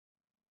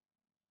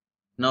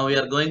Now we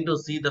are going to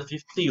see the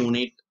fifth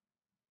unit,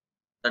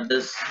 that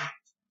is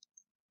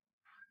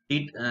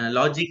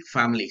logic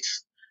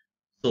families.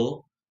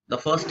 So the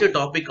first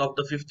topic of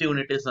the fifth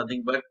unit is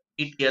nothing but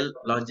TTL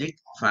logic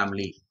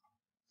family.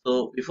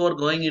 So before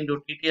going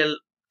into TTL,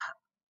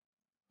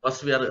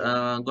 first we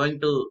are going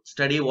to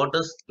study what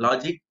is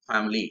logic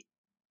family.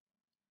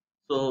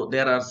 So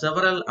there are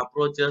several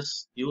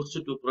approaches used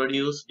to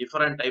produce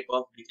different type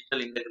of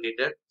digital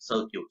integrated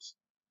circuits.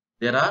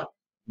 There are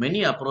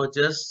many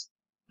approaches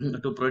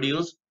to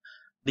produce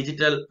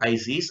digital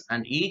ICs,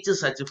 and each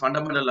such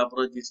fundamental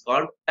approach is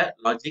called a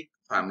logic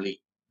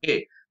family.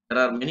 Okay, there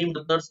are many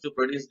methods to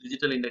produce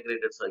digital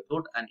integrated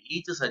circuit, and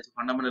each such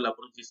fundamental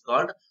approach is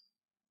called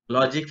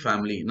logic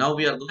family. Now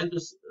we are going to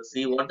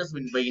see what is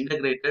meant by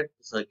integrated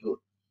circuit.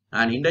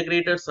 An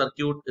integrated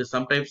circuit is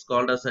sometimes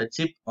called as a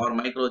chip or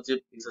microchip.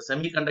 It's a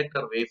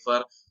semiconductor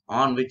wafer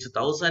on which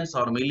thousands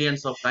or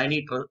millions of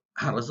tiny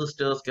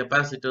resistors,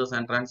 capacitors,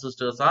 and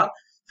transistors are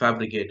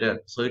fabricated.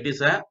 So it is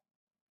a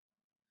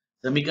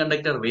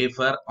semiconductor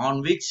wafer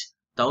on which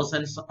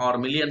thousands or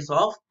millions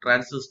of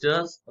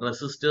transistors,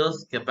 resistors,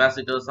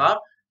 capacitors are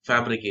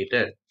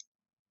fabricated.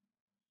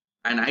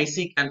 An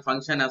IC can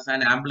function as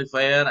an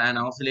amplifier, an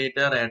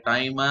oscillator, a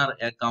timer,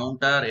 a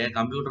counter, a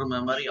computer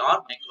memory,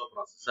 or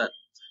microprocessor.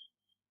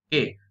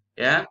 Okay,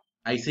 yeah,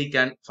 IC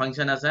can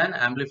function as an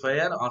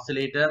amplifier,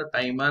 oscillator,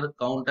 timer,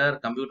 counter,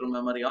 computer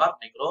memory, or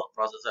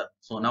microprocessor.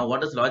 So now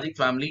what is logic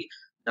family?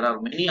 There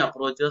are many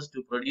approaches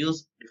to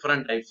produce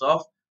different types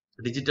of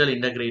digital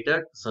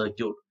integrated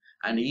circuit,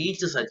 and each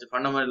such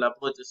fundamental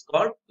approach is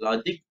called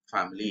logic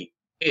family.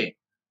 Okay,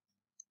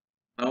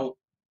 now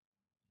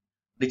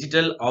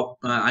digital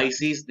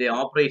ICs, they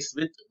operate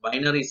with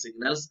binary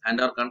signals and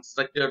are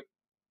constructed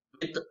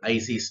with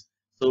ICs.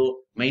 So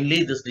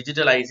mainly this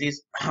digital ICs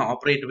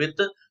operate with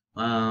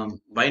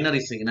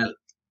binary signal.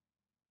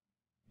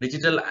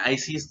 Digital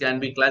ICs can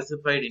be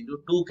classified into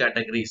two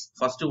categories.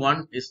 First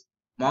one is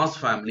MOS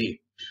family.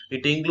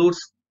 It includes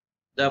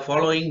the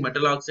following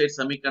metal oxide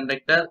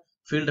semiconductor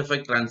field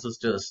effect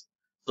transistors.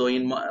 So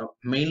in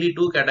mainly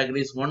two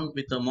categories, one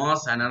with the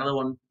MOS and another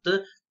one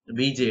with the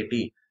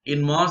BJT.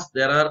 In MOS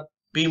there are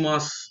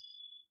PMOS,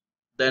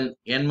 then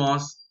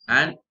NMOS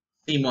and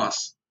CMOS.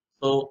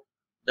 So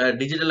the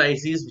digital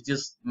ICs which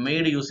is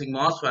made using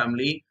MOS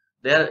family,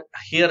 there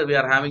here we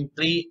are having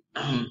three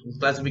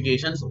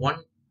classifications. One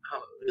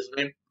is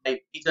made by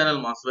P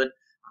channel MOSFET,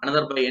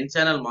 another by N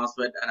channel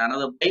MOSFET, and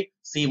another by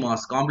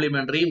CMOS,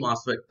 complementary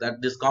MOSFET.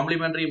 That this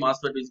complementary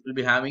MOSFET will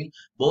be having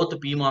both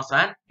PMOS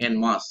and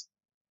NMOS.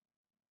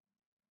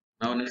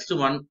 Now next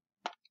one,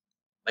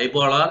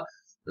 bipolar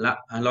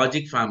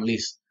logic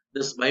families.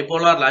 This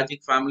bipolar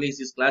logic families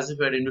is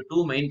classified into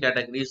two main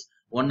categories.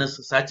 One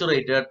is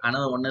saturated,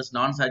 another one is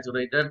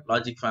non-saturated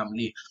logic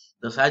family.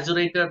 The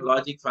saturated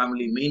logic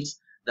family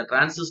means the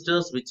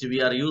transistors which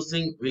we are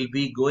using will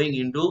be going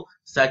into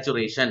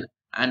saturation,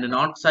 and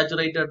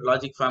non-saturated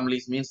logic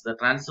families means the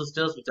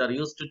transistors which are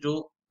used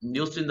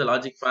in the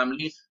logic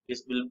family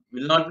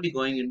will not be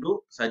going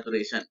into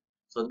saturation.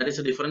 So that is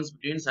the difference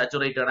between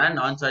saturated and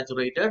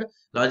non-saturated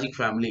logic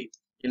family.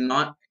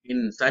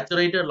 In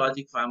saturated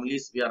logic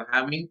families, we are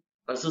having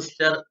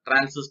resistor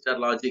transistor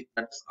logic,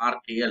 that's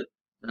RTL.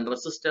 Then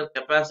resistor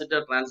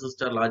capacitor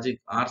transistor logic,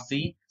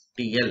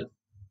 RCTL.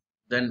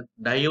 Then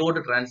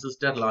diode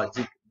transistor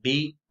logic,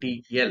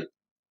 DTL.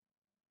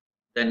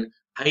 Then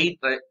high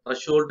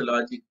threshold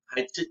logic,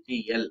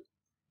 HTL.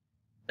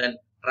 Then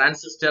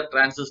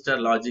transistor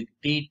logic,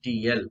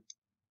 TTL.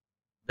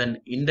 Then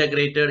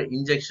integrated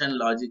injection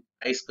logic,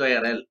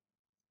 I2L.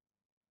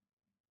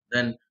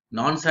 Then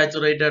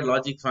non-saturated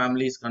logic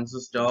families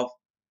consist of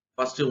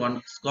first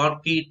one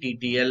Schottky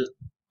TTL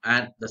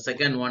and the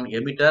second one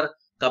emitter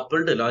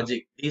coupled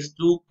logic. These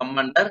two come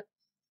under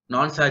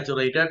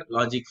non-saturated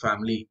logic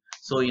family.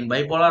 So in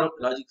bipolar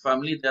logic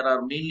family, there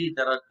are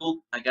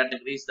two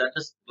categories, that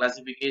is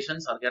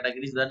classifications or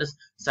categories, that is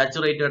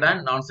saturated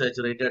and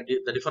non-saturated.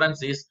 The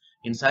difference is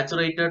in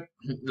saturated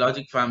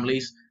logic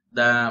families,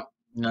 the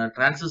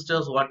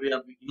transistors what we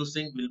are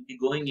using will be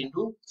going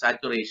into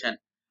saturation.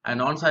 A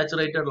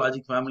non-saturated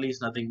logic family is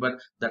nothing but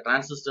the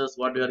transistors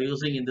what we are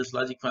using in this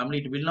logic family,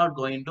 it will not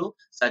go into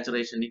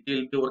saturation. It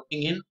will be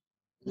working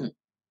in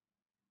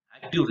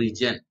active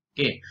region.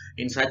 Okay,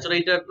 in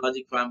saturated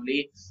logic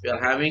family, we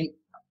are having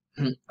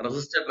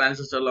resistor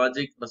transistor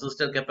logic,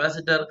 resistor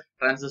capacitor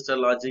transistor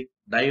logic,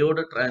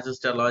 diode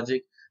transistor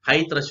logic,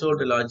 high threshold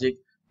logic,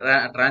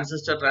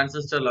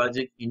 transistor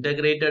logic,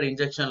 integrated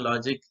injection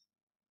logic.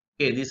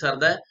 Okay, these are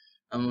the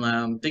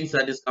things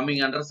that is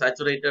coming under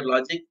saturated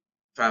logic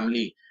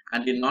family.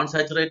 And in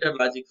non-saturated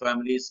logic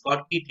family,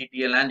 Schottky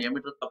TTL and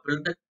emitter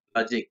coupled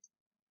logic.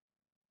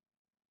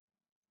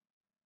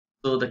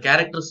 So the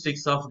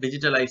characteristics of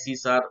digital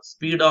ICs are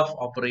speed of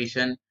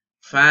operation,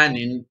 fan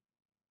in,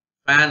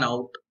 fan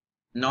out,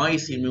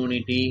 noise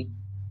immunity,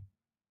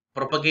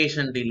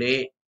 propagation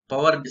delay,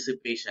 power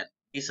dissipation.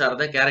 These are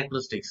the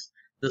characteristics.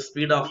 The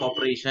speed of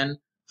operation,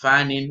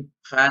 fan in,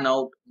 fan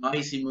out,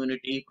 noise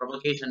immunity,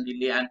 propagation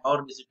delay, and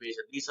power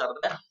dissipation. These are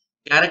the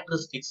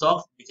characteristics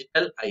of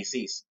digital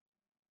ICs.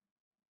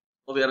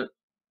 So we are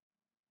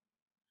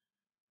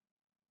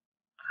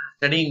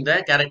studying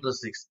the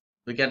characteristics.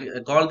 We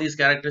can call these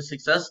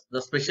characteristics as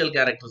the special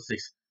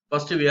characteristics.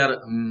 First, we are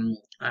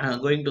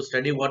going to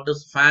study what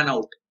is fan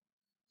out.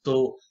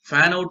 So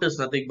fan out is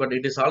nothing but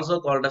it is also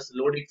called as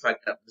loading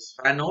factor. This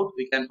fan out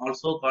we can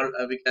also call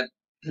we can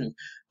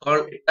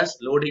call it as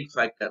loading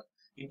factor.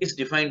 It is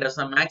defined as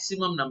a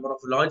maximum number of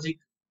logic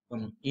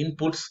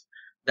inputs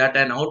that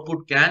an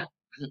output can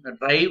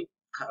drive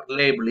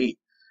reliably.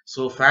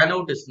 So fan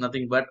out is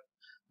nothing but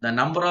the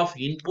number of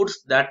inputs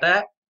that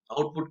a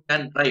output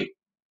can drive.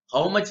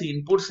 How much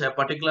inputs a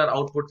particular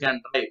output can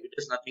drive? It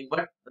is nothing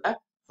but the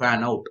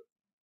fan out.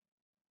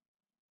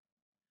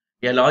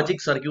 A logic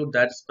circuit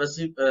that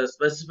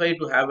specify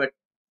to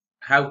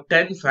have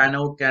 10 fan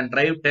out can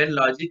drive 10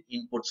 logic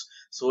inputs.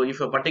 So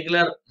if a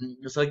particular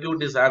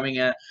circuit is having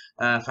a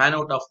fan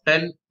out of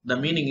 10, the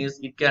meaning is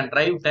it can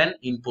drive 10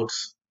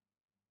 inputs.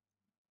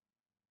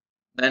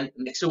 Then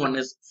next one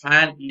is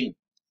fan in.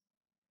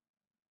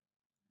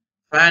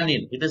 Fan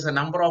in, it is a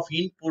number of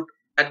input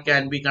that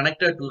can be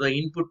connected to the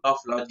input of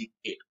logic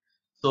gate.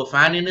 So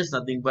fan in is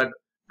nothing but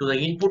to the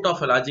input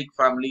of a logic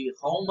family,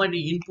 how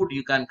many input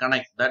you can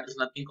connect, that is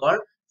nothing called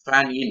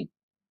fan in.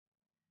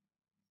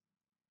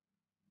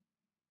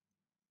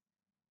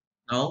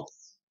 Now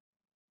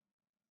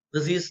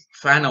this is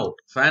fan out.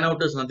 Fan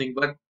out is nothing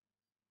but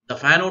the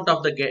fan out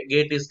of the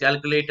gate is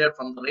calculated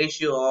from the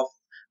ratio of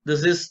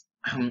this is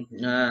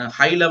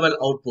high level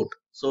output.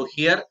 So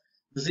here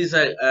this is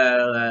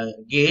a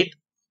gate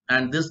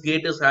and this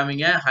gate is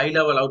having a high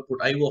level output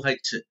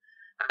IOH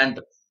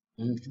and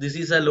this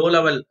is a low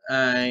level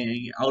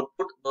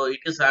output, so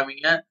it is having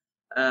a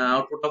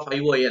output of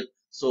IOL.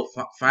 So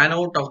fan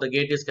out of the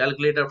gate is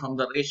calculated from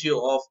the ratio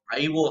of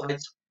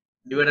IOH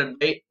divided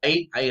by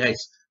IIH.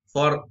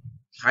 For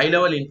high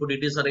level input,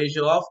 it is a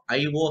ratio of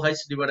IOH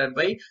divided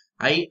by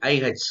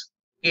IIH.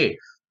 Okay,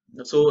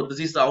 so this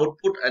is the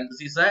output and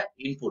this is the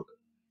input.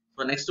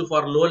 So next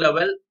for low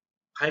level,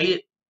 high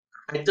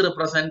H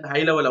represent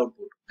high level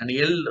output and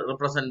L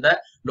represent the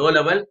low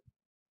level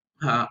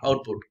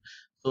output.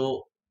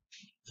 So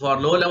for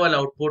low level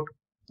output,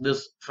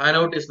 this fan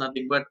out is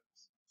nothing but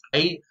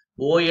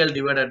IOL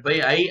divided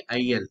by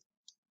IIL.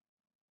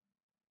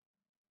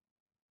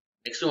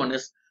 Next one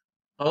is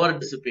power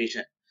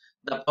dissipation.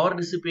 The power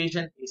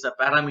dissipation is a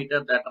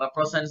parameter that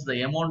represents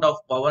the amount of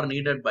power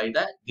needed by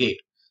the gate.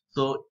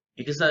 So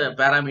it is a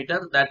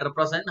parameter that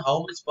represents how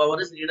much power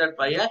is needed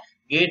by a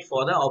gate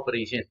for the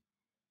operation.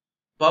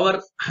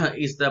 Power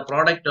is the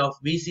product of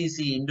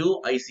VCC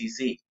into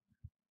ICC.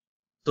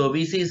 So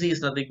VCC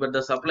is nothing but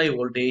the supply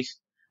voltage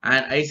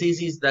and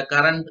ICC is the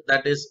current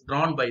that is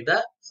drawn by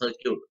the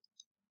circuit.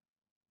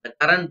 The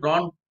current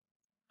drawn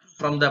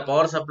from the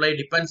power supply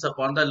depends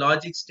upon the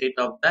logic state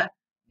of the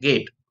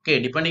gate. Okay,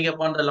 depending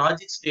upon the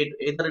logic state,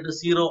 either it is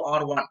 0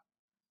 or 1.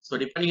 So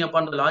depending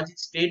upon the logic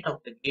state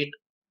of the gate,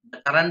 the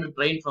current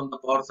drained from the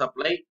power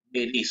supply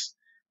varies.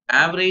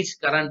 Average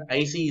current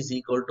IC is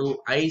equal to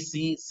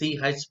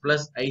ICCH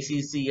plus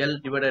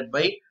ICCL divided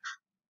by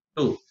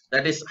 2.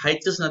 That is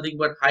H is nothing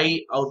but high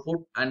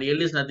output and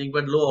L is nothing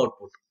but low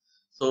output.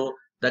 So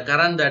the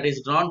current that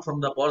is drawn from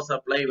the power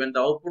supply when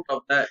the output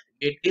of the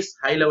gate is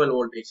high level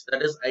voltage,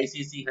 that is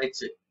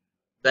ICCH.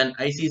 Then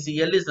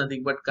ICCL is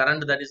nothing but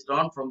current that is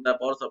drawn from the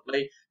power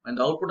supply when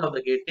the output of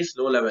the gate is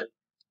low level.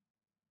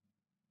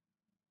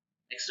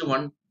 Next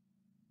one,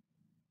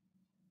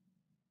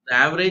 the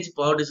average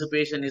power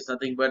dissipation is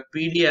nothing but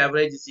PD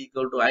average is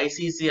equal to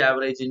ICC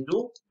average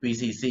into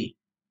VCC.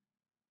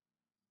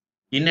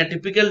 In a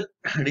typical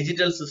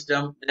digital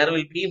system, there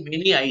will be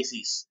many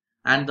ICs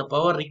and the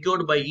power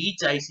required by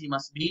each IC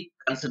must be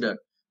considered.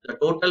 The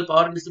total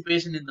power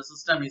dissipation in the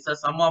system is the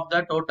sum of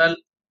the total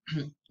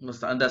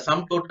the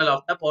sum total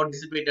of the power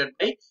dissipated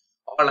by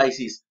all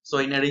ICs. So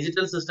in a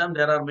digital system,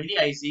 there are many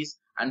ICs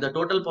and the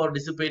total power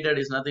dissipated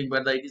is nothing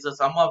but it is a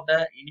sum of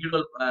the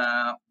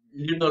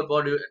individual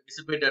power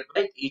dissipated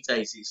by each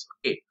ICs.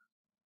 Okay.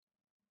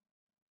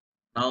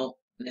 Now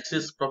next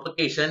is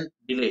propagation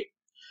delay.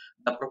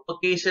 The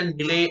propagation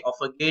delay of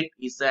a gate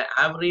is the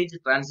average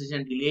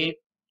transition delay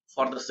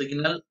for the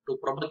signal to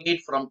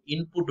propagate from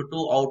input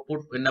to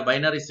output when a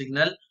binary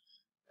signal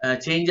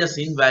changes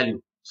in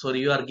value. So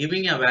you are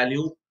giving a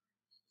value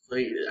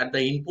at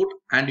the input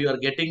and you are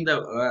getting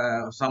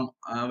the some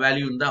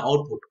value in the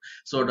output.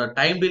 So the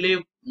time delay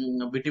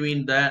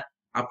between the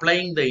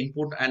applying the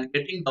input and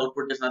getting the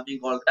output is nothing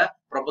called the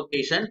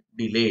propagation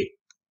delay.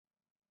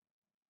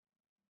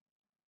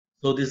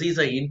 So this is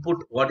the input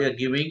what you are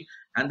giving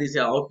and this is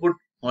the output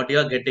what you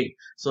are getting.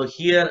 So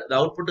here the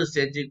output is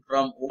changing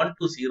from 1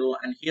 to 0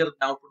 and here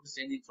the output is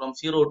changing from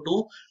 0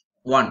 to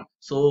 1.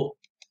 So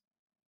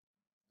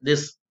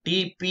this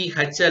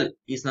TPHL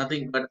is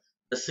nothing but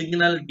the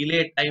signal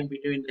delay time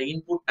between the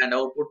input and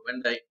output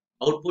when the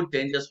output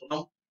changes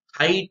from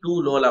high to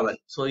low level.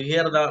 So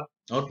here the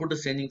output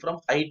is changing from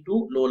high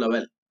to low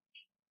level.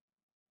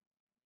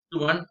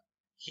 One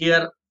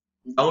here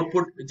the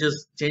output which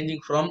is changing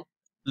from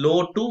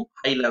low to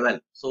high level.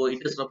 So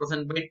it is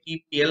represented by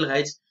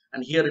TPLH,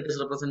 and here it is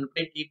represented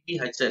by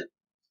TPHL.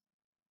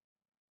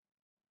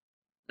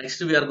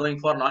 Next we are going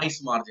for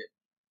noise margin.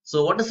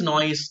 So what is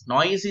noise?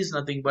 Noise is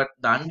nothing but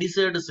the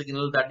undesired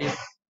signal that is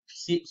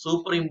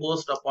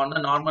superimposed upon the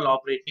normal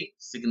operating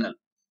signal.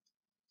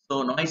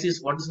 So noise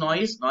is, what is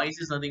noise? Noise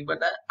is nothing but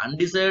the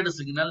undesired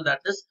signal that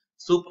is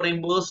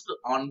superimposed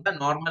on the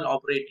normal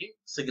operating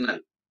signal.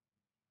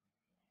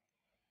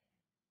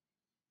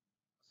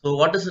 So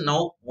what is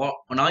now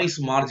noise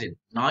margin?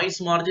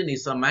 Noise margin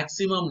is a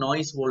maximum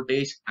noise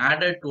voltage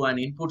added to an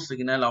input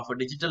signal of a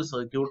digital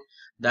circuit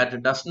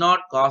that does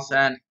not cause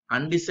an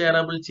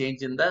undesirable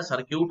change in the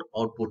circuit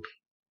output.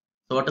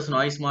 So what is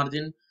noise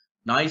margin?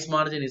 Noise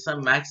margin is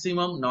a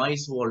maximum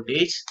noise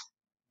voltage,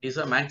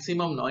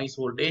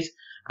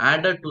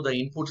 added to the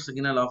input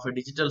signal of a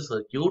digital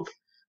circuit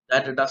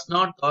that does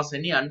not cause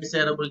any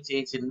undesirable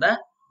change in the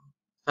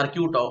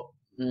circuit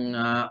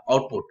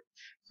output.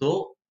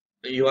 So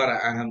you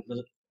are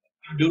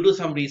due to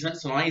some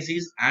reasons noise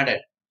is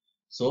added.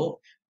 So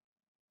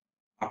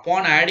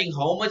upon adding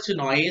how much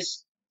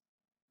noise,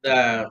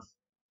 the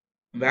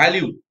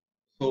value,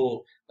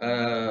 so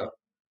the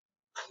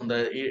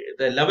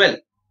level,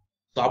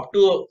 so up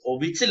to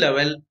which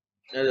level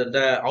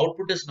the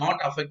output is not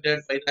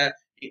affected by the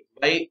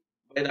by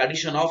by the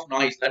addition of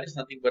noise, that is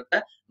nothing but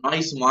the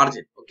noise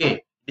margin. Okay,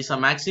 it is a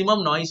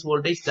maximum noise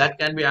voltage that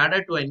can be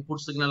added to an input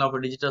signal of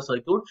a digital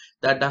circuit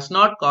that does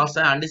not cause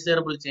an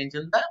undesirable change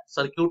in the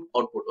circuit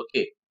output.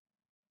 Okay,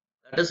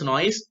 that is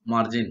noise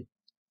margin.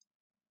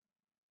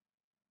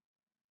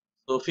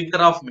 So figure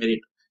of merit.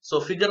 So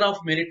figure of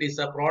merit is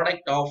a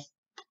product of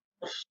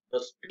the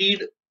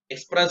speed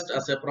expressed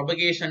as a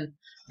propagation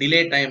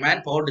delay time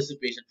and power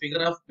dissipation.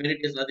 Figure of merit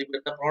is nothing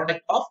but the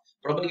product of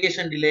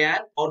propagation delay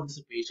and power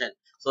dissipation.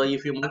 So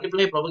if you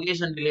multiply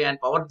propagation delay and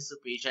power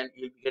dissipation,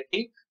 you will be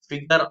getting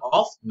figure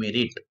of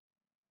merit.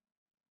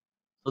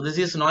 So this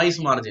is noise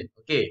margin.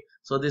 Okay.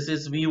 So this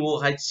is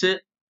VOH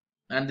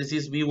and this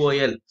is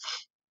VOL.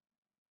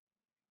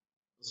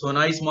 So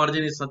noise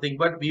margin is nothing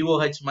but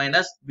VOH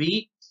minus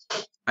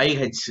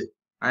VIH,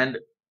 and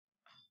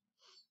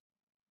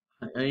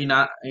in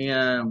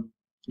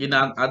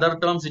other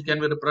terms it can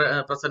be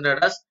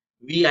represented as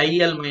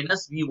VIL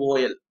minus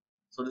VOL.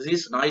 So this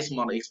is noise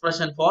margin,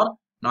 expression for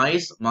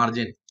noise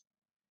margin.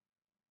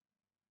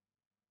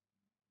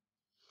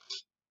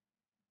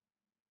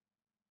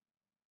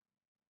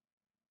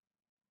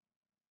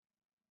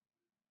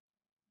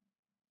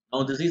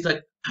 Now this is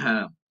a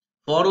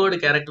forward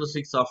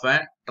characteristics of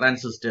a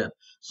transistor.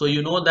 So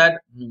you know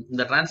that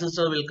the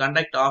transistor will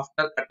conduct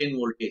after cut-in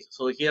voltage.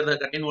 So here the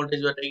cut-in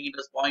voltage we are taking it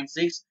as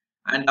 0.6,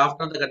 and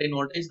after the cut-in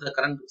voltage the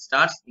current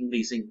starts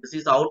increasing. This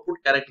is the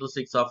output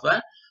characteristics of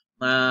a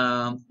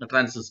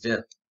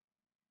transistor.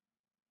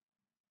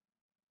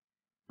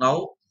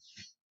 Now,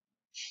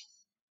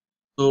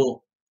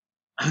 so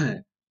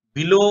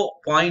below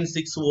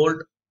 0.6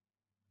 volt,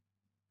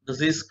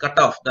 this is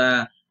cutoff.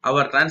 The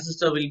our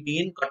transistor will be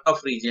in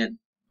cutoff region.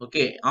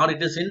 Okay, or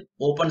it is in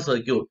open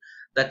circuit.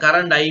 The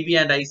current IB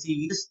and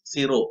IC is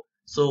 0.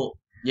 So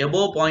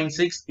above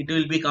 0.6 it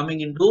will be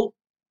coming into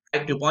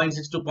active.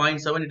 0.6 to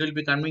 0.7 it will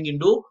be coming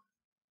into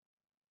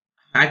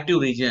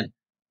active region,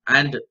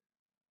 and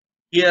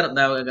here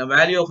the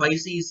value of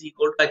IC is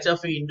equal to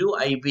HFE into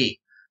IB.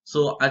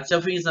 So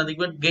HFE is nothing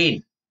but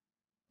gain.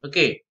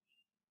 Okay,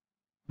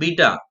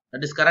 beta,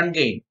 that is current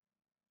gain.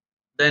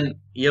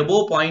 Then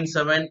above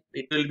 0.7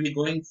 it will be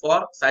going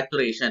for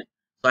saturation.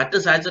 So at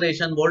the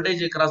saturation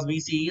voltage across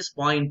VC is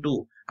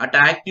 0.2. At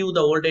active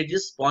the voltage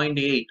is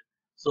 0.8.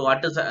 So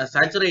at the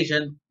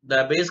saturation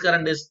the base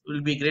current is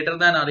will be greater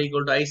than or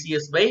equal to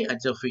ICS by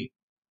HFE.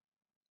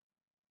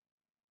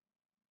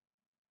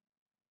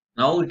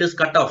 Now it is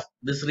cut off.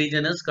 This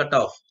region is cut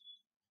off.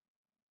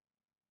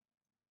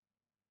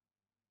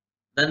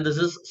 Then this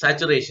is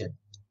saturation.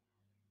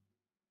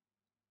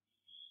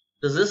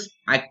 This is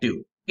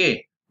active.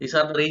 Okay. These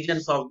are the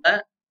regions of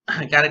the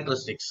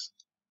characteristics.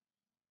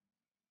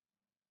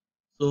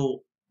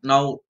 So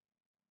now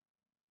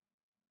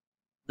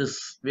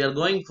this we are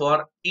going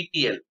for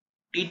TTL.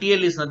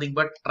 TTL is nothing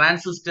but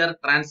transistor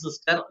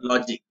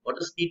logic. What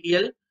is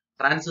TTL?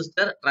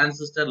 Transistor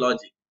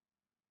logic.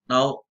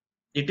 Now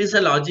it is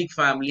a logic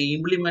family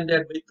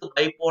implemented with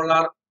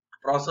bipolar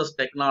process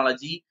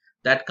technology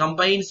that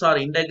combines or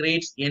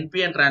integrates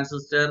NPN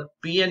transistor,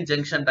 PN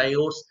junction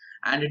diodes,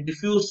 and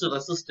diffused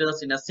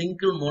resistors in a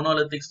single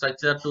monolithic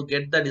structure to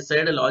get the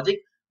desired logic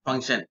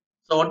function.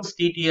 So what is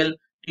TTL?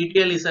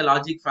 TTL is a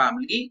logic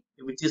family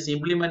which is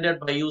implemented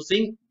by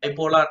using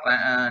bipolar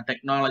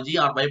technology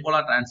or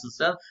bipolar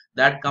transistor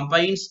that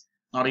combines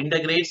or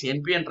integrates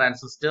NPN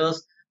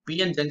transistors,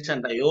 PN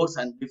junction diodes,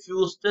 and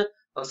diffused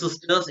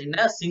resistors in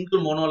a single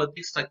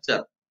monolithic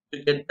structure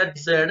to get the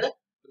desired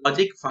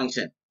logic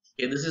function.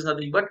 Okay, this is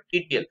nothing but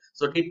TTL.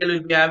 So TTL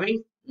will be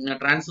having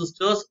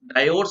transistors,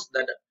 diodes,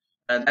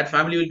 that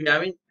family will be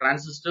having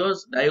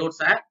transistors, diodes,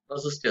 and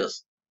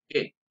resistors.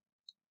 Okay.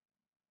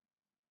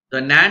 The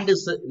NAND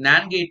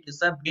gate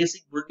is a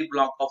basic building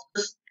block of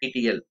this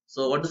TTL.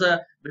 So what is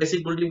a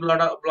basic building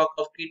block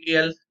of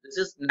TTL? This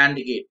is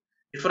NAND gate.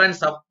 The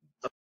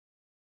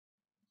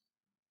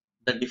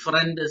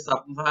different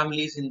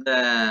subfamilies in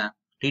the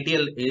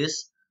TTL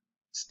is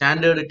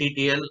standard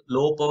TTL,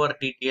 low power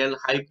TTL,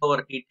 high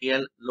power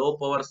TTL, low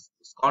power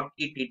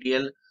Schottky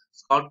TTL,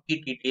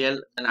 Schottky TTL,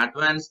 and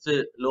advanced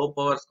low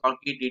power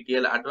Schottky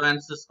TTL,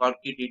 advanced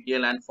Schottky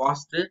TTL, and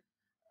fast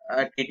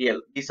TTL.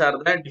 These are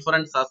the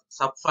different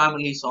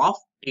subfamilies of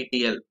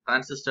TTL,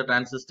 transistor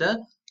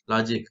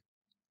logic.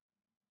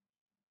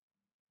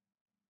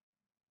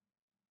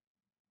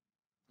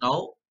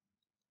 Now,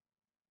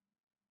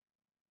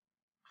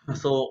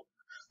 so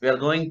we are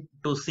going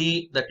to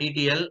see the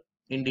TTL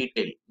in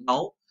detail.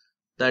 Now,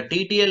 the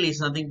TTL is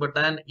nothing but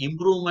an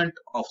improvement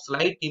of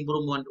slight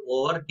improvement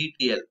over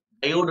DTL,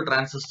 diode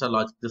transistor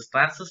logic. This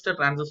transistor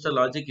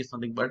logic is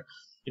nothing but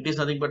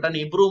an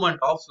improvement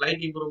of slight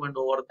improvement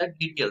over the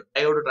DTL,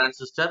 diode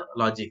transistor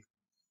logic.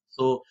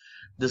 So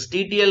this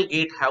TTL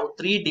gate have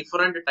three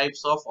different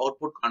types of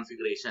output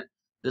configuration.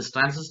 This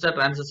transistor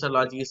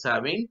logic is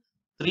having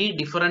three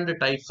different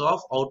types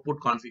of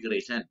output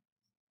configuration.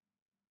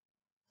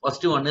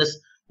 First one is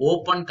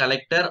open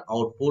collector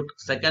output,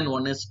 second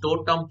one is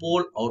totem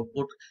pole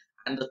output,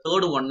 and the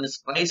third one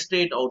is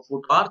tri-state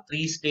output or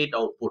three-state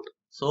output.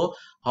 So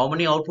how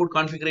many output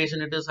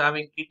configuration it is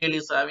having? TTL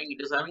is having, it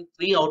is having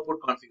three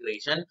output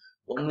configuration.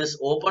 One is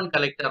open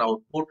collector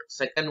output,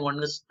 second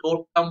one is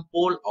totem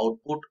pole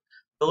output,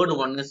 third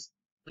one is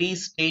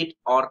three-state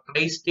or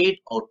tri-state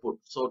output.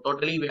 So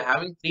totally we are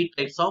having three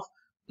types of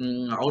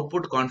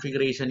output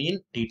configuration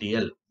in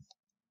TTL.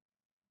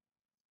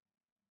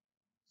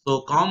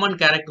 So common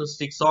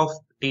characteristics of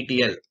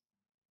TTL.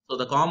 So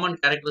the common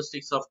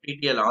characteristics of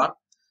TTL are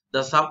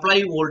the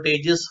supply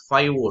voltage is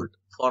 5 volt.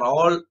 For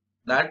all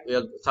that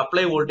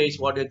supply voltage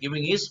what you are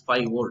giving is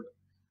 5 volt.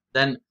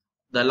 Then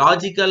the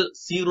logical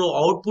zero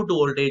output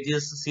voltage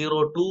is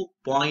 0 to zero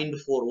point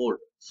 0.4 volt.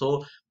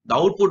 So the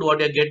output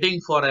what you are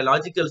getting for a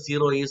logical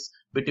zero is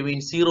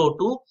between 0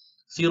 to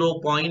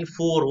 0 0.4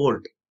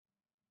 volt.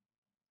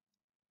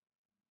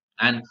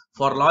 And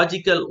for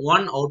logical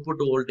 1 output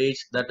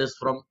voltage, that is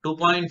from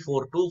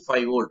 2.4 to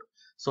 5 volt.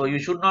 So you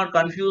should not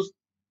confuse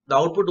the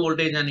output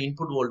voltage and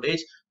input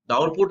voltage. The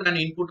output and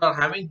input are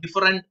having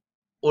different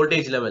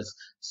voltage levels.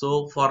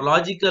 So for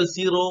logical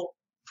 0,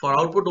 for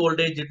output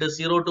voltage it is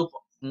 0 to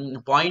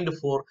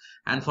 0.4,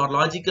 and for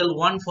logical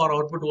 1 for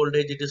output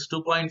voltage it is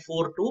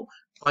 2.4 to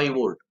 5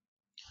 volt.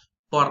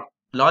 For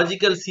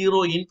logical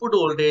 0, input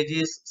voltage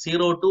is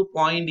 0 to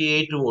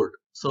 0.8 volt.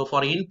 So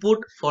for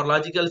input, for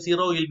logical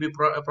 0, will be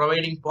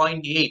providing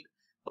 0.8.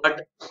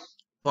 But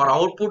for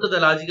output,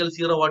 the logical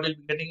 0, what will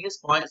be getting is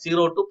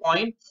 0 to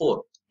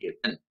 0.4. Okay.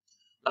 And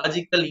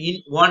logical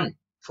 1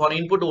 for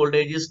input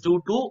voltage is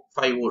 2 to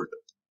 5 volt.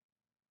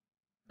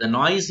 The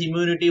noise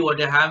immunity, what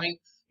you're having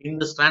in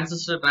this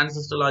transistor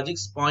logic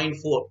is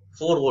 0.4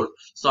 volt.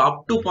 So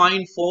up to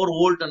 0.4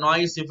 volt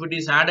noise, if it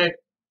is added,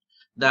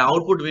 the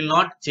output will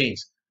not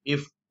change.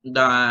 If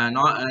the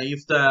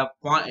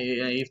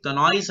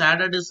noise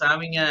added is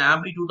having an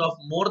amplitude of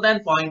more than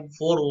 0.4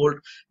 volt,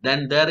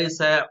 then there is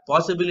a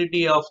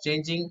possibility of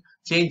change in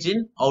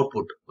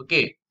output.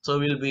 Okay, so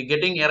we'll be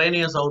getting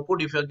erroneous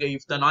output if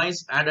the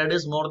noise added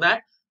is more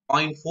than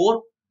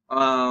 0.4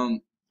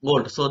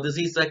 volt. So this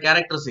is the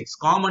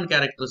common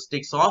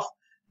characteristics of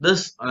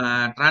this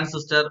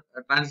transistor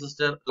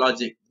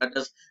logic. That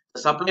is,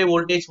 the supply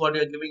voltage what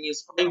you are giving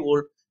is 5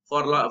 volt.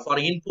 For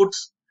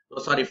inputs,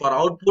 for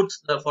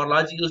outputs, for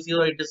logical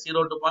 0 it is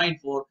 0 to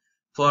 0.4,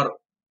 for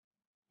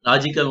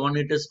logical 1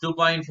 it is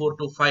 2.4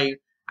 to 5,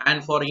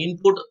 and for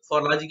input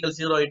for logical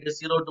 0 it is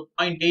 0 to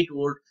 0.8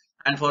 volt,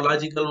 and for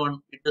logical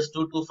 1 it is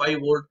 2 to 5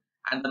 volt,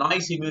 and the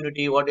noise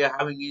immunity what you are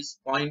having is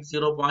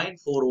 0.4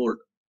 volt.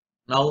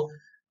 Now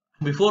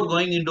before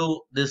going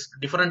into this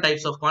different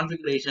types of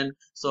configuration,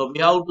 so we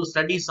have to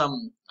study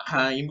some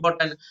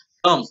important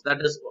terms.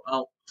 That is,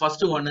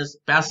 first one is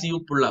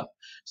passive pull-up.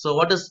 So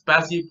what is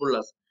passive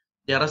pull-up?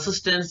 The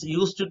resistance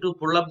used to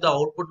pull up the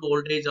output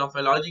voltage of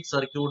a logic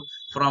circuit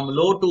from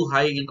low to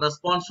high in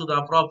response to the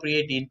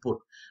appropriate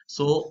input.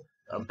 So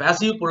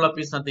passive pull-up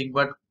is nothing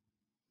but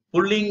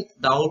pulling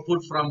the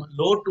output from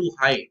low to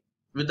high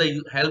with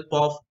the help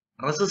of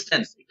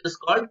resistance. It is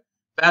called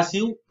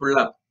passive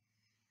pull-up.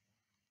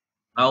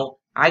 Now,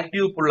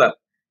 active pull-up,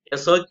 a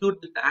circuit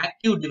with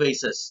active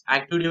devices,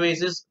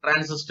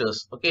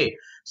 transistors. Okay,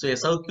 so a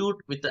circuit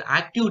with the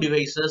active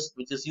devices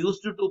which is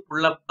used to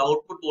pull up the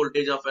output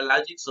voltage of a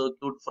logic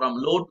circuit from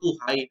low to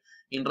high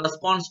in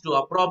response to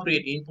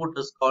appropriate input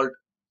is called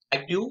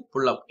active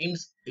pull-up.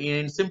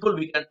 In simple,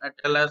 we can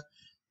tell as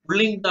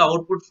pulling the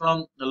output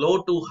from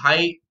low to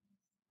high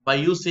by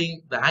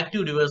using the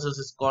active devices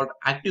is called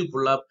active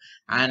pull-up,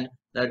 and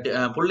that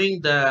pulling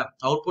the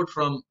output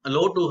from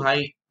low to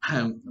high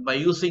by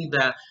using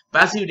the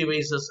passive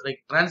devices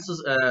like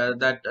resistor,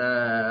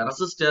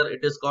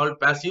 it is called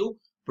passive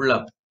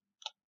pull-up.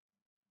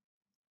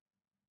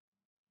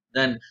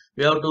 Then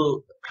we have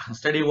to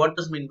study what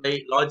is meant by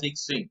logic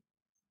swing.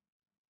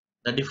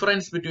 The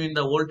difference between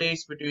the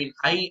voltage between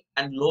high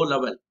and low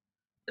level.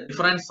 The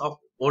difference of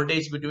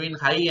voltage between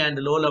high and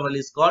low level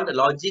is called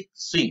logic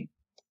swing.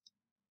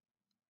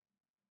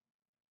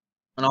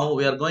 Now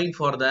we are going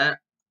for the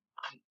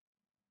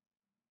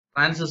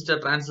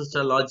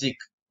transistor logic.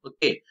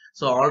 Okay,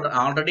 so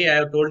already I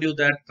have told you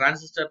that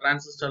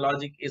transistor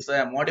logic is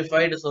a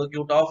modified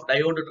circuit of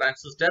diode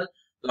transistor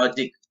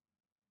logic.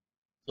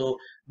 So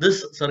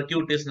this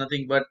circuit is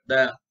nothing but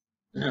the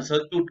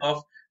circuit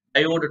of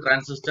diode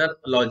transistor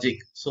logic.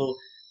 So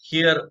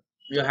here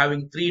you are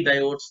having three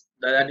diodes,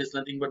 that is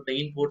nothing but the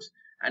inputs,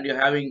 and you're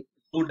having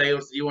two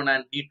diodes D1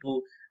 and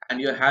D2,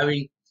 and you're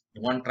having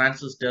one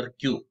transistor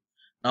Q.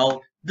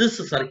 Now this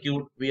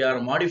circuit we are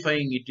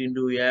modifying it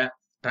into a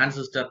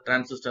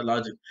transistor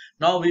logic.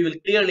 Now we will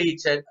clearly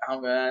check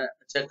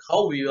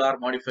how we are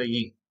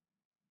modifying.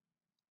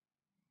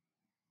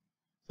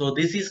 So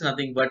this is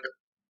nothing but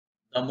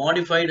the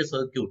modified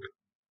circuit.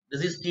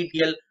 This is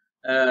TTL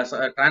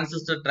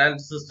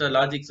transistor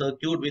logic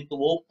circuit with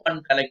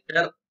open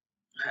collector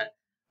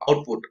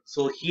output.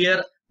 So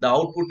here the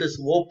output is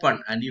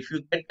open, and if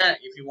you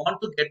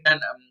want to get an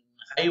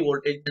high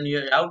voltage, then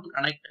you have to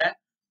connect a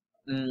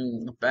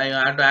you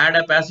have to add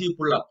a passive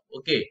pull up.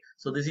 Okay,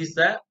 so this is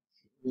the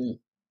mm,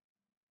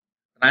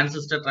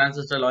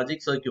 transistor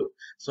logic circuit.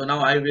 So now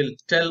I will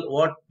tell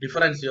what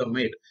difference you have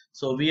made.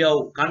 So we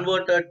have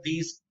converted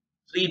these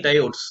three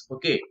diodes.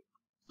 Okay,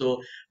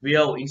 so we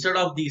have, instead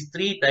of these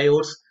three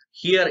diodes,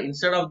 here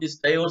instead of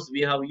these diodes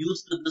we have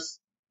used this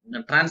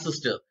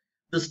transistor.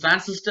 This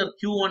transistor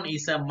Q1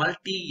 is a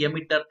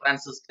multi-emitter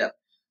transistor.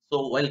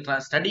 So while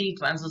studying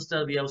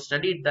transistor, we have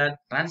studied that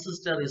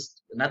transistor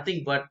is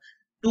nothing but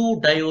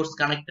two diodes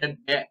connected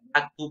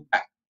back to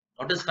back.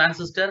 What is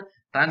transistor?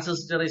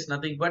 Transistor is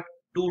nothing but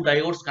two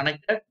diodes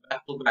connected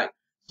back to back.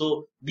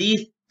 So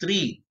these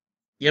three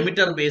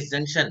emitter based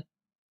junction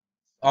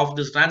of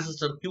this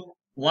transistor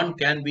Q1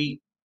 can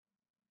be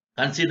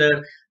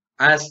considered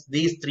as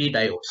these three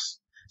diodes.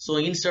 So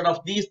instead of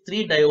these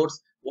three diodes,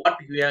 what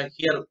we are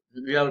here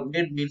we have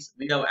made means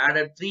we have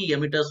added three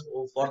emitters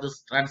for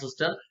this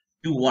transistor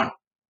Q1.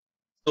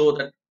 So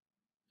that,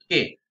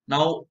 okay,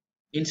 now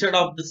instead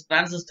of this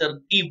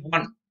transistor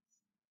D1,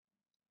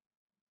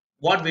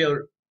 what we have,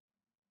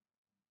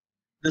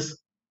 this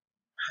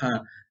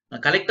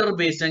collector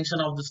base junction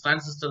of this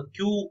transistor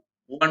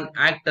Q1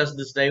 act as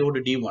this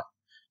diode D1.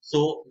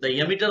 So the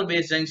emitter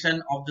base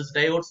junction of this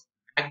diodes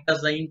act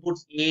as the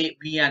inputs A,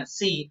 B, and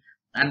C,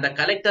 and the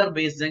collector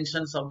base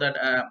junctions of that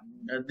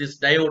this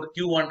diode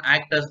Q1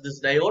 act as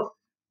this diode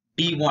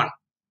D1.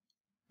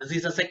 This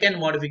is the second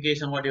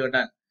modification what you have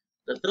done.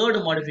 The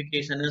third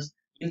modification is,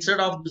 instead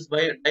of this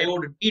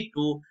diode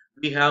D2,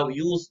 we have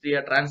used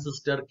a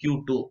transistor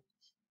Q2.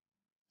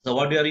 So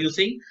what we are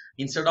using,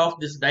 instead of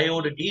this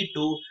diode D2,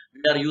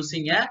 we are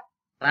using a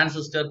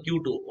transistor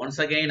Q2. Once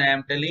again, I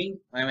am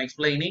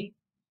explaining.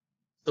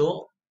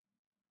 So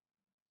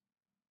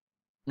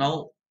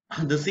now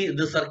this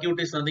circuit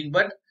is nothing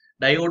but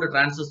diode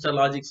transistor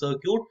logic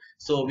circuit.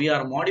 So we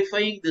are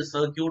modifying this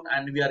circuit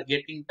and we are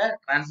getting the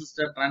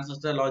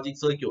transistor logic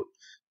circuit.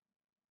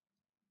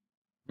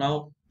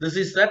 Now this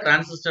is the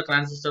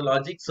transistor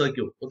logic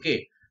circuit.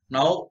 Okay.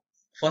 Now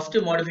first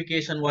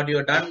modification what you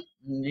have done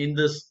in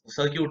this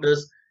circuit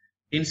is,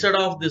 instead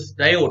of this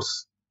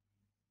diodes,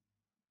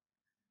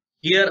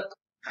 here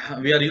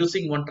we are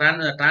using one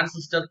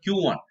transistor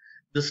Q1.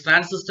 This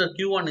transistor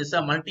Q1 is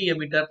a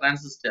multi-emitter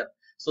transistor.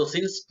 So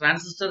since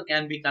transistor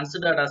can be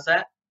considered as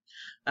a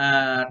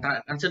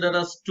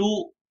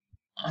two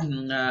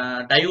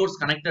diodes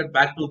connected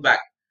back to back.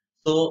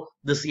 So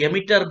this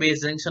emitter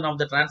base junction of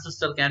the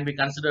transistor can be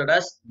considered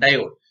as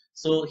diode.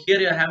 So here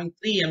you are having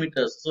three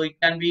emitters. So it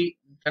can be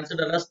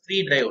considered as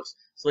three diodes.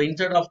 So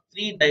instead of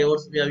three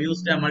diodes, we have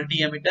used a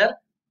multi-emitter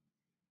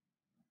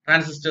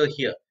transistor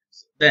here.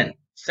 Then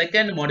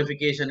second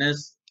modification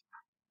is,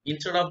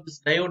 instead of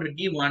this diode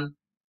D1,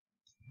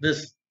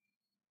 this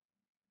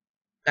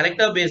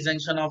collector base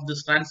junction of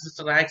this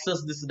transistor acts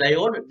as this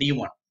diode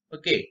D1.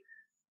 Okay.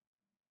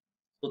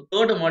 So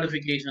third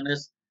modification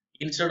is,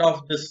 instead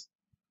of this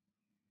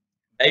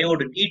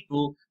diode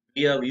D2,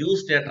 we have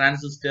used a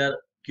transistor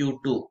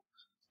Q2.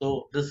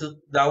 So this is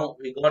now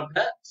we got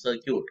the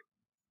circuit.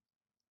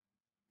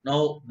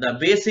 Now the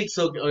basic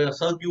circuit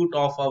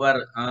of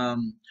our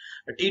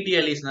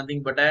TTL is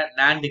nothing but a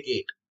NAND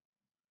gate.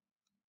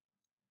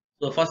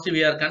 So first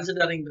we are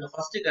considering the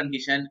first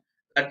condition,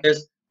 that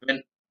is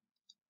when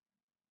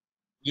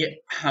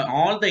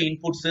all the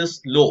inputs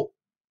is low.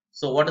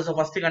 So what is the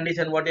first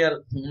condition? What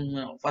your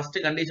first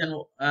condition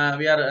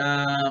we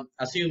are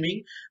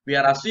assuming? We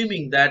are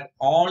assuming that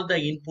all the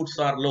inputs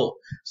are low.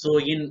 So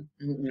in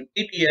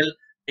TTL,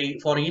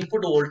 for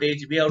input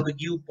voltage, we have to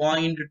give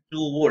 0.2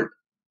 volt.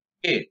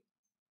 Okay.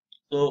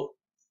 So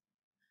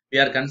we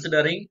are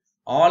considering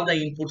all the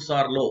inputs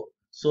are low.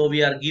 So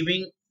we are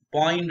giving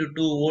 0.2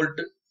 volt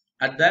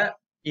at the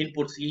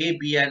inputs A,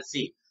 B, and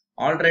C.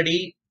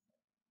 Already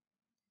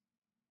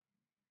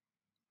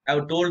I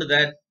have told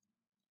that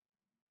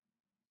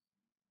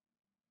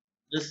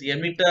this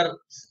emitters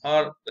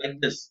are like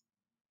this.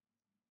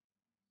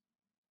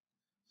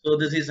 So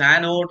this is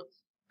anode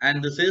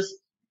and this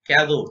is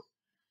cathode.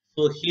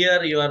 So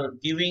here you are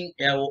giving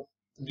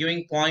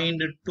giving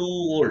 0.2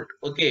 volt.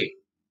 Okay,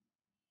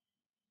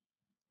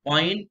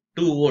 0.2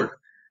 volt,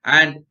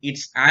 and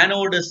its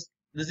anode is,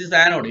 this is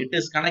anode. It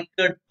is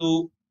connected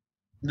to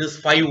this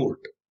 5 volt.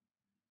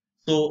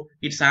 So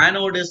its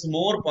anode is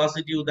more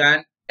positive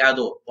than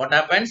cathode. What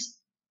happens?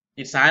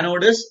 Its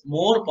anode is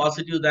more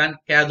positive than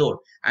cathode.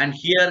 And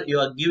here you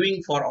are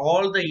giving for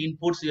all the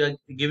inputs, you are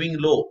giving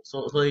low.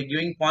 So you're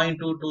giving 0.2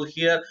 to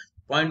here, zero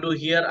point 0.2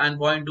 here, and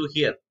 0.2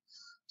 here.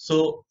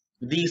 So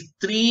these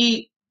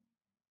three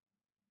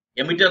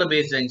emitter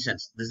base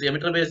junctions. This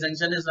emitter base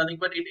junction is nothing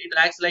but it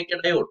acts like a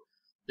diode.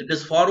 It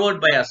is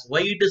forward bias. Why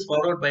it is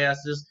forward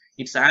bias is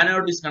its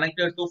anode is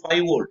connected to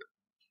 5 volt,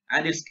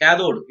 and its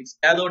cathode is,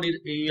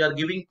 you are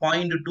giving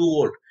 0.2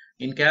 volt.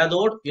 In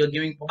cathode you are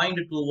giving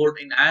 0.2 volt.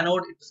 In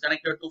anode it is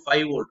connected to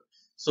 5 volt.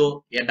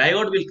 So a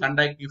diode will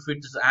conduct if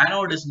its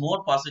anode is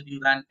more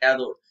positive than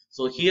cathode.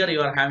 So here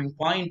you are having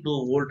 0.2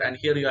 volt and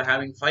here you are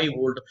having 5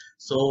 volt.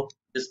 So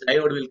this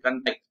diode will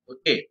conduct.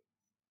 Okay,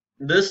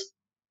 this,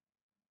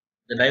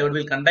 the diode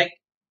will conduct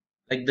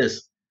like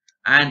this,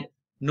 and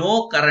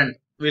no current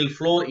will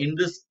flow in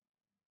this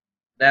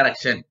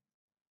direction.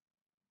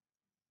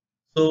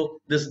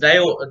 So this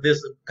diode, this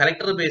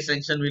collector base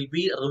junction will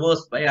be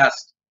reverse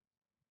biased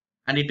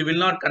and it will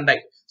not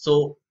conduct.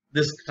 So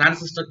this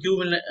transistor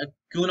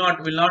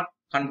Q0 will not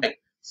conduct.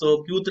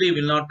 So Q3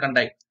 will not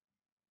conduct.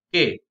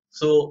 Okay.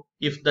 So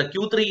if the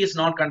Q3 is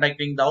not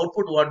conducting, the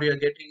output what we are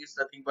getting is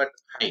nothing but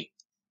high.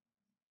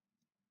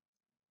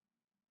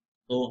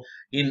 So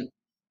in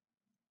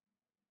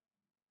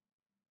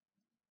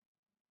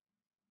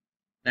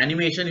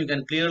animation you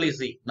can clearly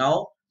see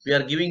now we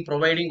are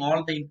providing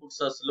all the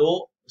inputs as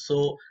low.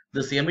 So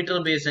this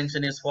emitter base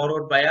junction is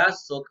forward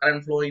bias, so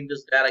current flow in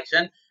this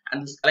direction,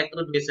 and this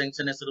collector base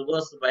junction is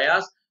reverse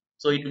bias,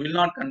 so it will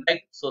not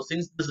conduct. So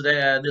since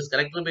this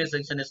collector base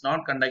junction is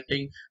not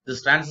conducting,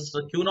 this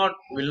transistor Q0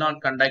 will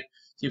not conduct.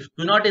 If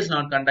Q0 is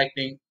not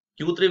conducting,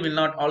 Q3 will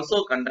not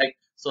also conduct,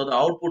 so the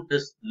output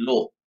is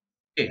low.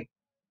 Okay,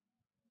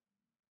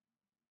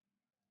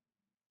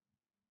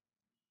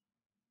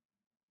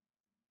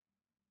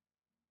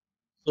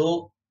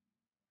 so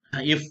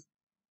if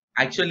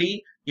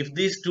actually, if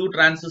these two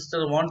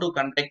transistors want to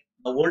conduct,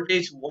 the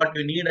voltage what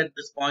you need at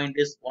this point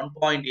is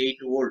 1.8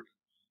 volt.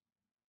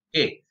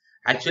 Okay.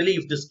 Actually,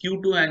 if this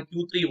Q2 and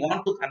Q3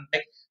 want to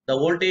conduct, the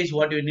voltage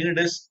what you need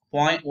is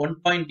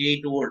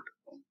 1.8 volt.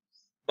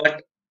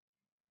 But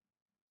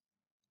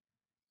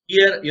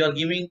here you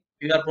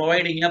are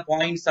providing a zero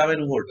point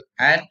 0.7 volt.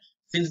 And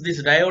since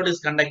this diode is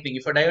conducting,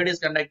 if a diode is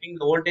conducting,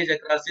 the voltage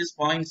across is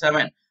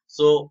 0.7.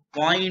 So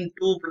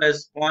 0.2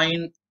 plus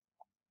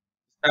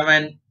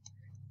 0.7,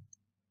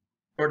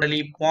 totally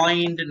zero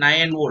point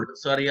 0.9 volt.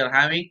 So you're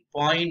having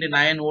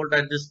 0.9 volt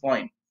at this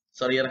point.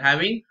 So you're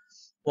having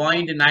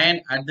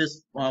 0.9 at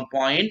this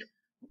point.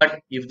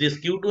 But if this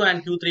Q2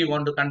 and Q3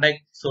 want to conduct,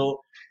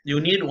 so you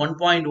need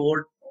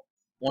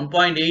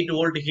 1.8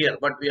 volt here.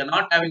 But we are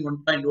not having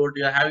 1.0 volt.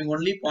 We are having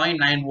only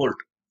 0.9 volt.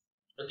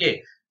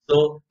 Okay.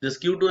 So this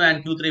Q2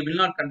 and Q3 will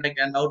not conduct,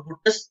 and the output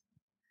is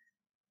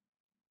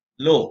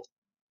low.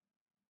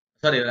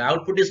 Sorry, the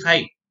output is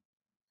high.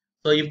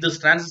 So if this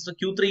transistor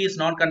Q3 is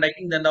not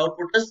conducting, then the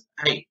output is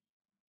high.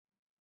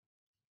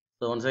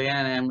 So once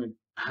again, I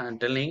am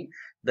telling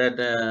that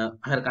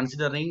we are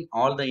considering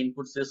all the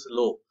inputs is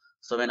low.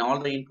 So when all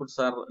the inputs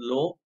are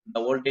low, the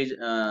voltage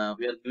we are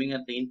giving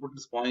at the input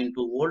is 0.2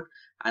 volt,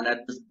 and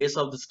at this base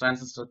of this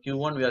transistor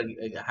Q1 we are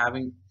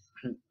having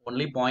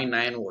only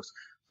 0.9 volts.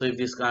 So if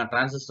this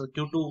transistor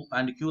Q2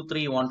 and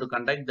Q3 want to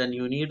conduct, then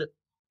you need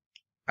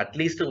at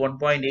least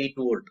 1.8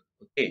 volt.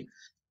 Okay.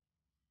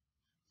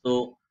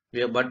 So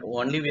but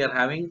only we are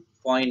having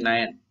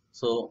 0.9.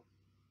 So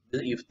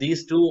if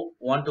these two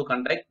want to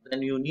conduct,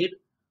 then you need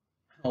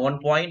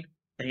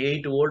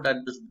 1.8 volt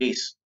at this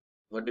base,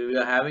 but we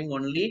are having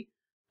only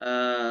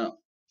uh, zero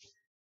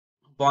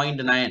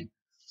point 0.9.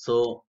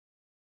 So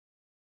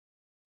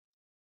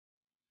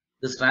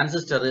this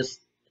transistor is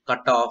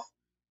cut off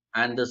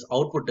and this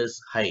output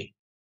is high.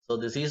 So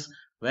this is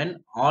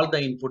when all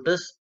the input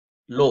is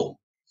low.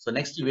 So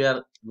next we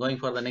are going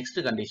for the next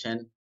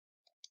condition,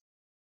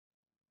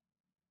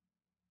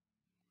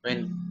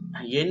 when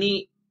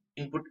any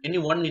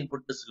one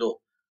input is low.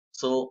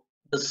 So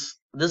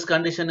this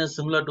condition is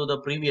similar to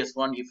the previous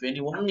one. If any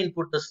one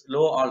input is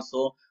low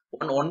also,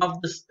 one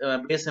of this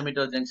base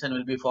emitter junction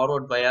will be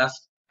forward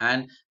biased,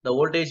 and the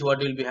voltage what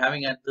will be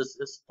having at this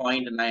is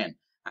 0.9.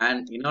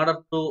 And in order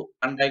to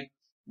conduct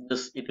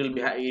this, it will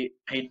be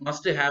it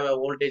must have a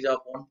voltage of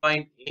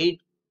 1.8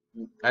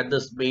 at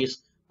this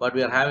base, but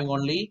we are having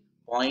only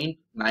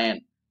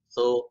 0.9.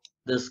 So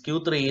this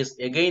Q3 is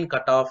again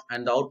cut off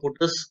and the output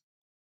is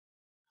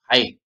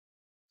high.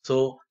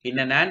 So in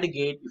an AND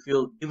gate, if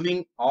you're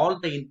giving all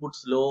the inputs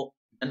low,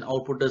 then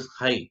output is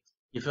high.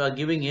 If you are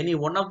giving any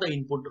one of the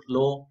input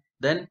low,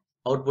 then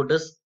output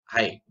is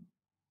high.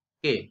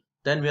 Okay.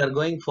 Then we are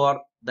going for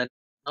that.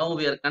 Now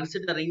we are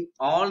considering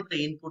all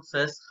the inputs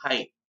as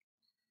high.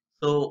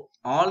 So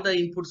all the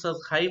inputs are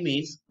high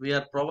means we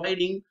are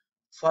providing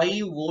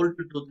 5 volt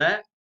to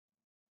the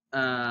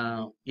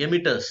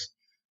emitters.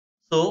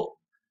 So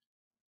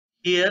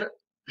here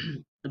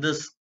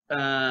this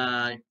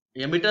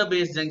emitter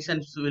based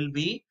junctions will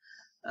be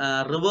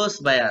reverse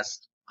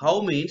biased.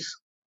 How means?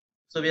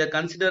 So we can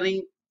consider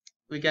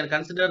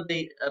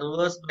the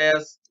reverse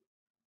bias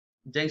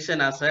junction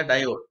as a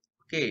diode.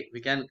 Okay,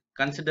 we can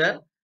consider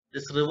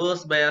this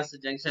reverse bias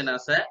junction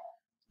as a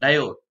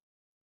diode,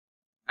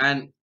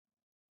 and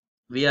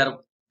we are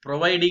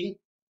providing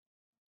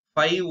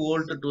 5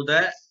 volt to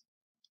the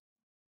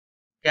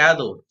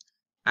cathode,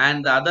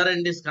 and the other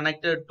end is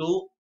connected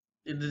to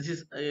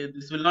this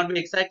will not be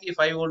exactly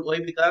 5 volt. Why?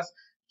 Because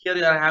here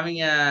you are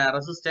having a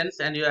resistance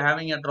and you are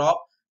having a drop.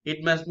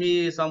 It must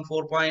be some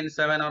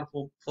 4.7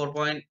 or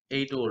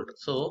 4.8 volt.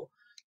 So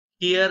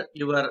here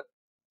your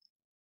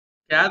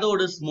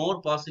cathode is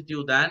more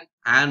positive than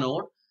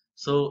anode.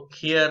 So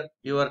here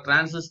your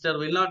transistor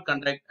will not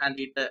conduct and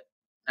it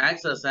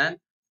acts as an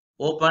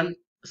open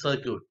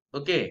circuit.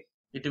 Okay,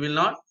 it will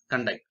not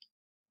conduct.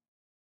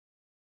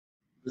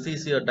 This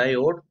is your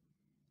diode,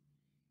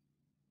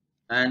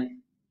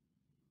 and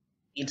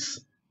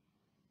its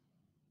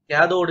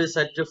cathode is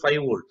at 5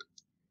 volt,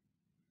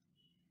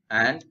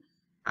 and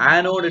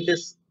anode it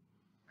is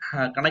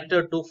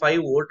connected to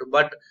 5 volt,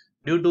 but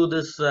due to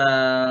this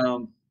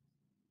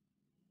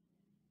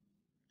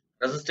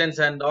resistance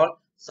and all,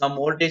 some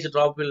voltage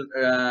drop will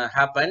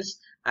happens,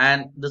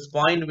 and this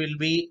point will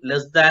be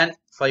less than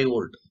 5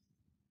 volt.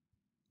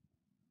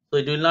 So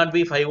it will not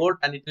be 5 volt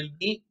and it will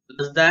be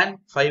less than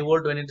 5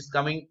 volt when it is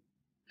coming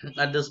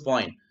at this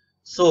point.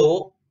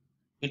 So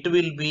it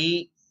will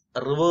be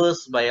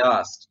reverse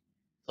biased.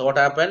 So what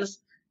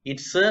happens?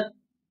 Its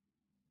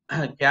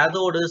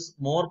cathode is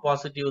more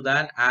positive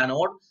than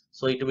anode,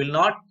 so it will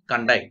not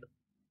conduct.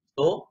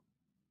 So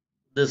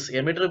this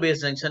emitter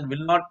based junction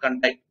will not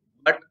conduct,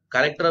 but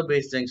collector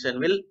based junction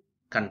will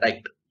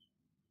conduct.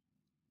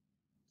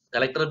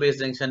 Collector based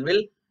junction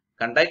will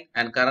conduct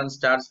and current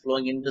starts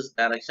flowing in this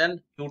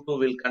direction. Q2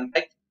 will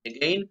conduct,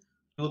 again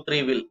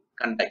Q3 will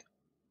conduct.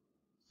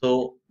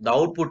 So the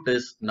output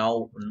is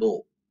now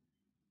low.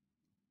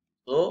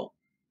 So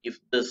if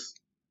this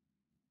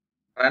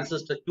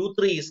transistor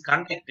Q3 is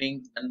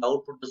conducting, then the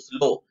output is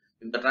low.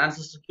 If the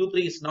transistor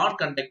Q3 is not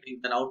conducting,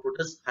 then output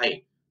is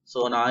high.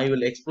 So now I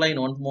will explain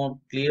once more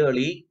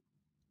clearly.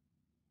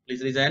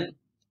 Please listen.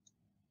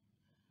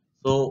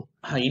 So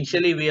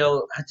initially we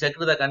have checked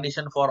the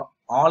condition for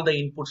all the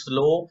inputs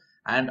low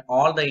and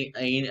all the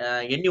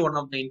any one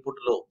of the input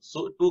low.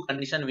 So two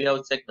condition we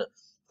have checked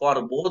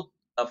for both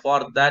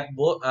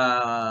both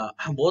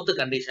the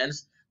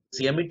conditions.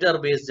 This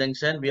emitter based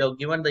junction we have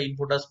given the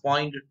input as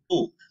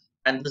 0.2,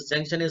 and this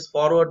junction is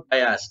forward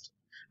biased,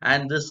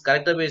 and this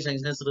collector based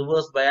junction is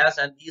reverse biased,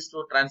 and these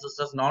two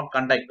transistors not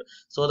conduct.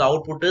 So the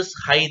output is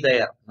high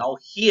there. Now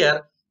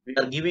here we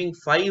are giving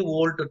 5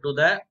 volt to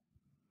the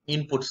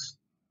inputs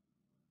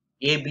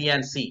A, B,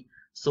 and C.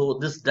 So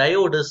this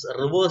diode is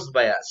reverse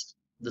biased.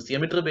 This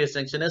emitter based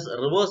junction is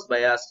reverse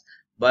biased,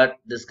 but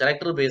this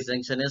collector based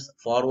junction is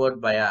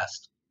forward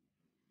biased.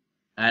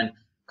 And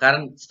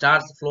current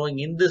starts flowing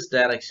in this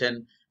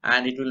direction,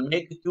 and it will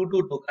make Q2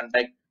 to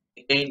conduct.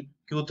 Again,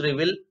 Q3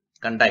 will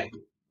conduct.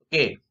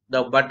 Okay.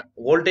 But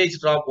voltage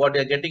drop what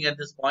you are getting at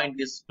this point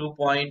is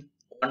 2.1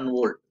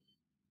 volt.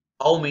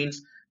 How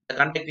means the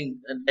conducting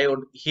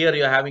diode here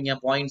you are having a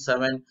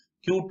 0.7,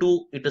 Q2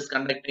 it is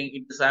conducting,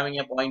 it is having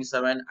a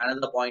 0.7,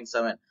 another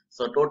 0.7.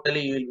 So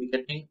totally you will be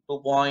getting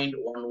 2.1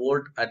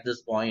 volt at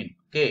this point.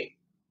 Okay.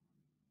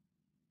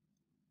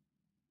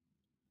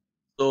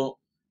 So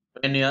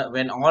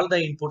when all the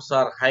inputs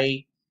are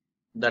high,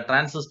 the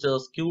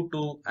transistors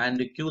Q2 and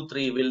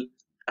Q3 will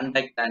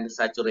conduct and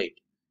saturate.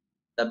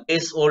 The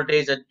base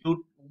voltage at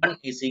Q1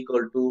 is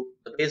equal to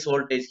the base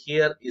voltage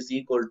here is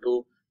equal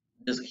to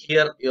this.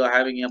 Here you are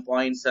having a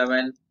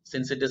 0.7,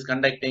 since it is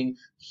conducting,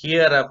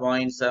 here a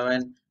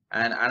 0.7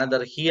 and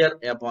another here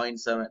a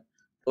 0.7.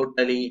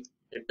 Totally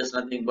it is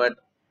nothing but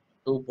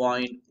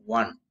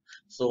 2.1.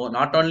 So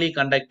not only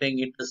conducting,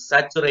 it is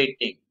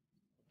saturating.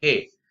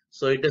 Okay,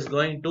 so it is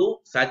going to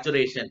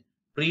saturation.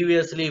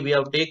 Previously we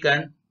have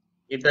taken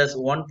it as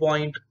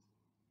 1.8.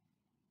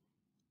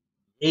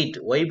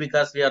 Why?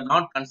 Because we are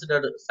not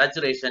considered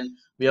saturation,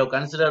 we have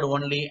considered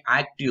only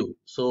active.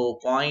 So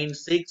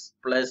 0.6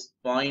 plus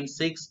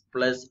 0.6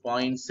 plus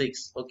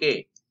 0.6.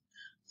 Okay,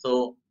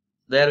 so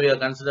there we have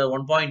considered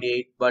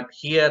 1.8, but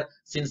here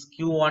since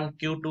Q1,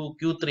 Q2,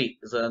 Q3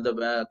 is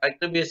the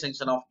collector base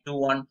junction of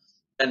Q1,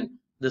 then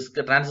this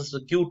transistor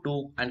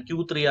Q2 and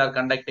Q3 are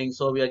conducting,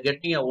 so we are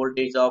getting a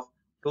voltage of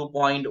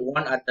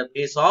 2.1 at the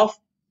base of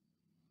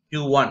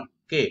Q1.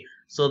 Okay,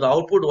 so the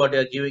output what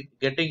you are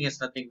getting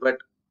is nothing but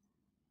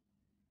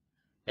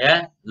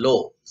a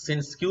low.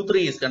 Since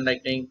Q3 is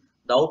conducting,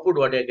 the output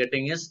what you are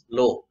getting is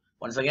low.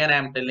 Once again I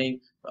am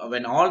telling,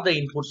 when all the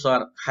inputs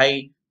are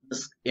high,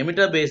 this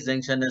emitter based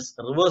junction is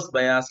reverse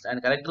biased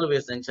and collector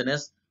based junction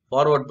is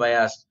forward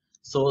biased.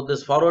 So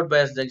this forward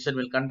biased junction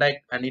will conduct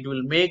and it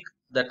will make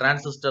the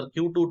transistor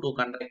Q2 to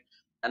conduct.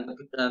 and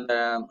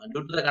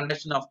due to the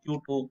conduction of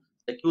Q2,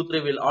 the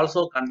Q3 will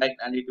also conduct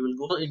and it will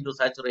go into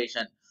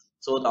saturation.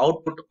 So the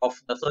output of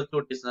the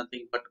circuit is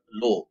nothing but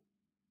low.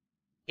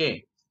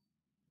 Okay.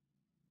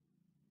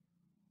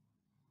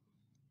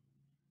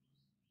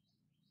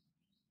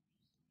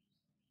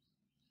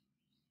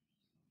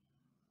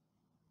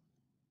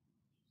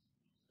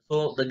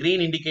 So the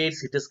green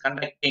indicates it is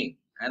conducting,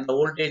 and the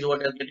voltage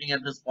what you are getting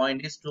at this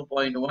point is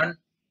 2.1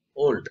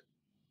 volt.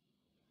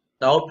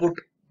 The output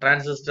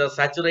transistor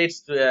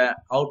saturates to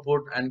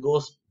output and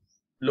goes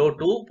low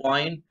to zero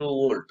point 0.2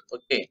 volt.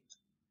 Okay.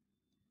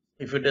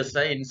 If it is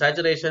in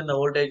saturation, the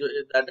voltage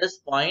that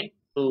is zero point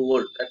 0.2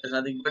 volt. That is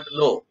nothing but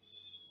low.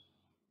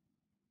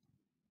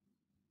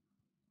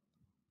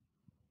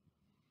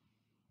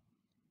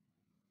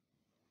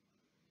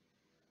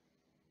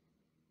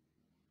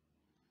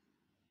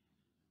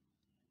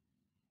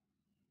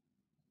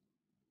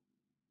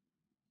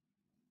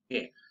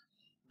 Okay.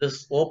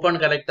 This open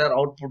collector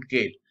output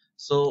gate.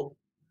 So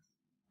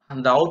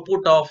and the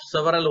output of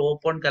several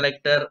open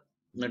collector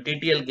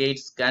TTL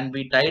gates can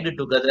be tied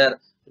together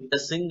with a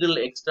single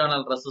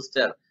external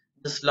resistor.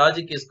 This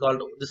logic is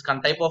called, this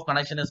type of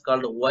connection is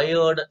called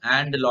wired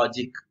AND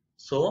logic.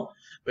 So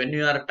when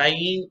you are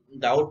tying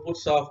the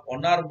outputs of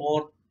one or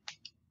more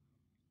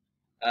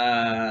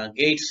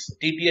gates,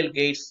 TTL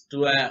gates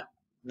to a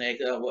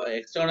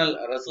external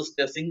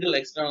resistor, single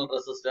external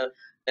resistor,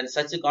 then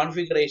such a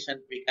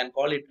configuration we can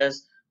call it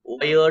as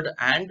wired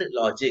AND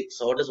logic.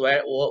 So what is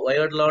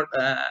wired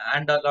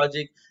AND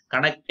logic?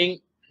 Connecting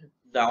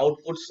the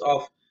outputs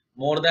of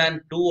more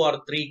than 2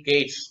 or 3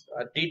 gates,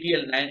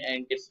 TTL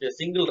and gets to a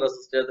single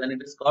resistor, then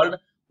it is called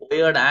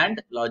wired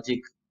AND logic.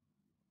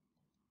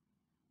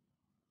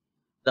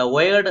 The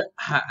wired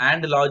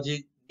AND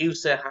logic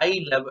gives a high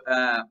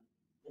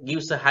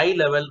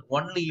level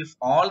only if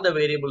all the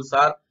variables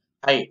are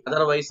high,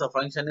 otherwise the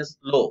function is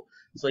low.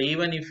 So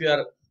even if you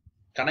are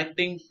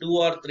connecting 2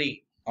 or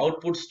 3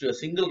 outputs to a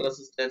single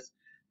resistance,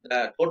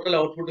 the total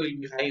output will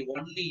be high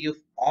only if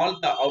all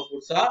the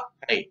outputs are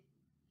high.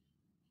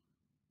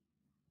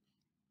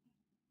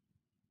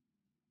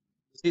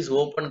 This is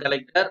open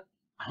collector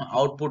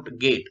output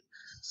gate.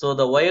 So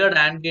the wired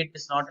AND gate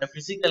is not a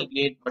physical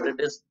gate, but it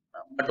is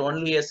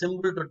only a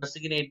symbol to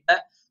designate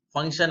the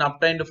function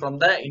obtained from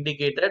the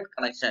indicated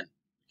connection.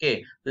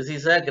 Okay, this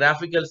is a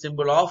graphical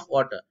symbol of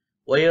what?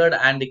 Wired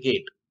AND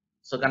gate.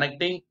 So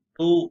connecting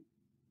two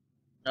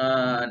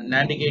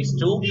NAND gates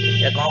to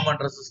a common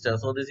resistor.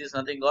 So this is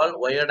nothing called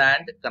wired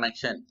AND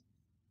connection.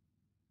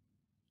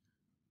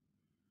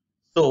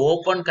 So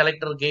open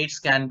collector gates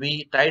can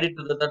be tied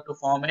together to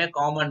form a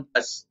common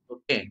bus.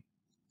 Okay.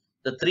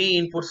 The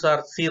 3 inputs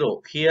are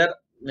 0. Here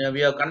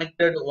we have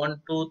connected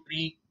 1, 2,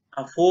 3,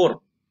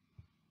 4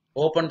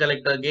 open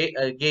collector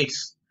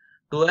gates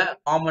to a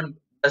common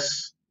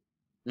bus.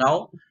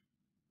 Now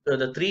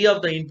the 3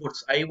 of the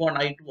inputs I1,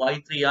 I2,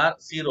 I3 are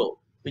 0,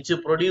 which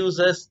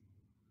produces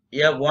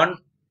a 1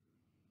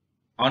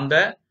 on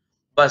the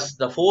bus.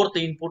 The fourth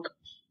input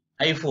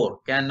I4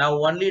 can now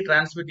only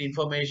transmit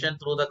information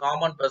through the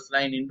common bus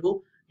line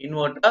into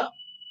inverter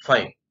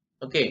 5.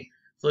 Okay.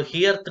 So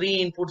here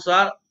 3 inputs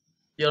are,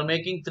 you are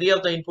making 3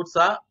 of the inputs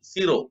are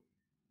 0.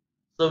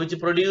 So which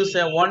produce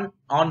a 1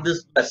 on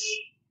this bus.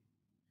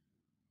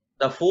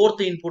 The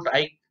fourth input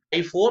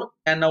I4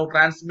 can now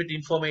transmit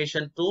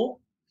information to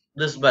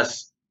this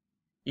bus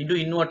into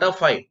inverter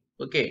 5.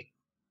 Okay.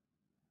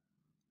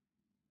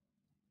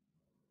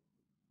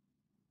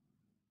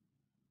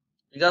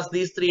 Because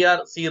these 3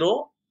 are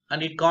 0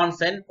 and it can't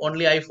send,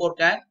 only I4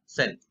 can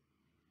send.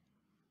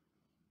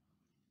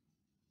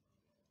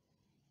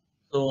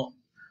 So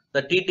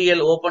the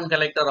TTL open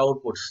collector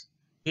outputs,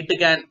 it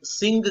can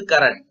sink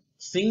current.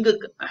 Sink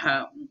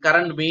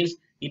current means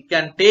it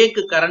can take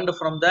current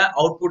from the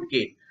output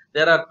gate.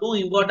 There are two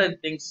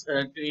important things,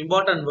 two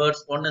important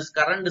words. One is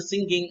current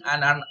sinking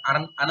and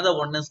another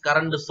one is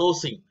current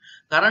sourcing.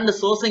 Current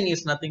sourcing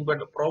is nothing but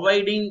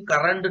providing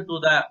current to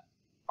the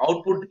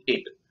output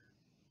gate,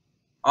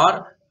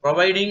 or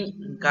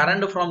providing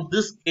current from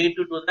this gate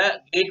to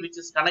the gate which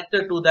is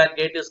connected to that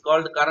gate is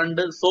called current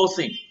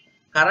sourcing.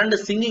 Current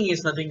sinking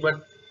is nothing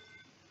but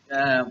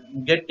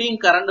getting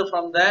current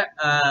from the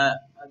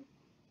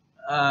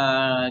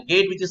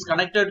gate which is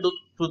connected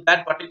to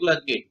that particular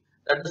gate.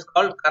 That is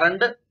called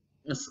current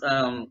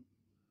um,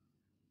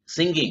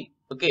 sinking.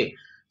 Okay,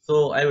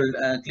 so I will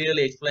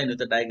clearly explain with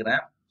the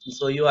diagram.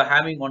 So you are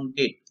having one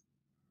gate.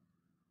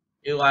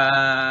 You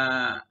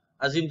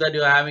assume that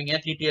you are having a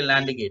TTL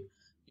NAND gate.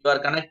 You are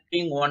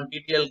connecting one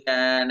TTL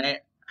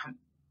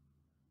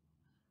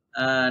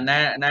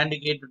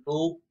NAND gate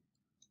to,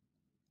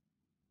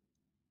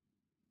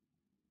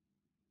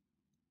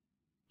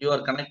 you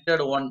are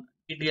connected one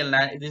TTL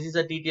NAND. This is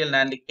a TTL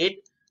NAND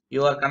gate.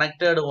 You are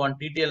connected one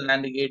TTL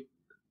NAND gate.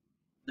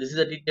 This is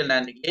a TTL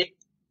NAND gate.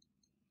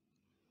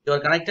 You are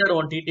connected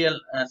one TTL,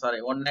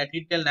 one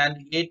TTL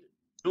NAND gate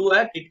to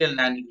a TTL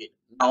NAND gate.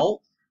 Now,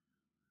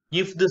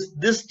 if this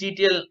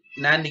TTL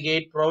NAND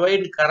gate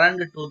provide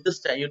current to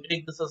this, you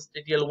take this as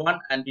TTL1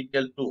 and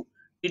TTL2.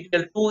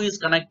 TTL2 is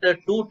connected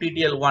to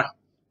TTL1.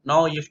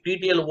 Now, if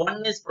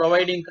TTL1 is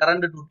providing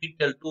current to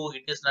TTL2,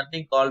 it is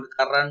nothing called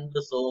current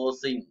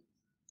sourcing.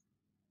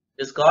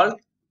 It is called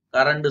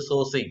current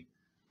sourcing.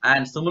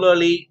 And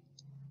similarly,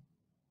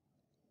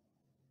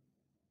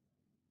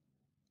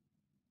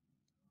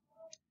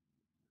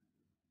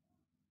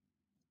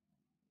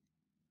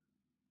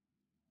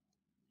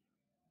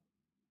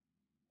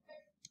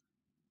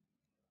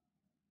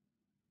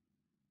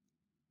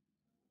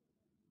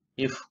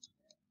 if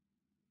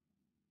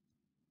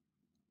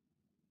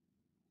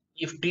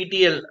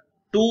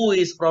TTL2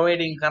 is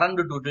providing current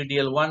to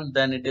TTL1,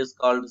 then it is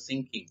called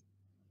sinking.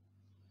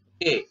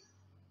 Okay.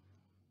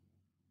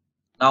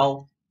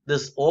 Now,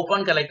 this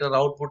open collector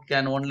output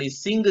can only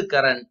sink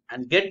current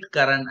and get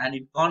current, and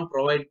it can't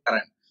provide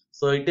current.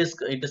 So it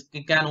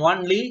can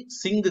only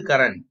sink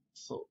current.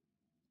 So,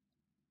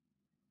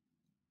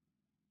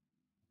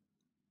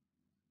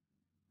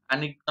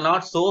 and it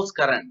cannot source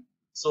current.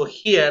 So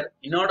here,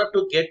 in order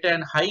to get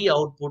an high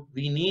output,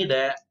 we need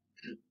a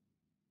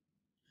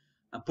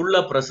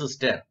pull-up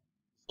resistor.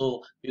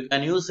 So you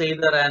can use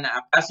either a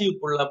passive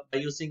pull-up by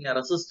using a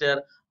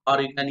resistor,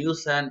 or you can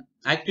use an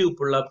active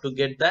pull-up to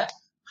get the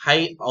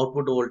high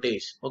output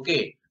voltage.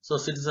 Okay. So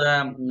since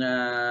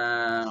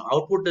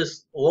output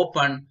is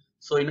open,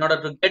 so in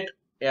order to get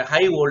a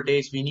high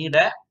voltage, we need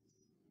a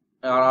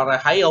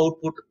high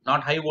output,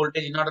 not high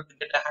voltage. In order to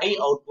get a high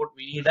output,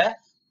 we need a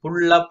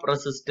pull-up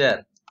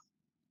resistor.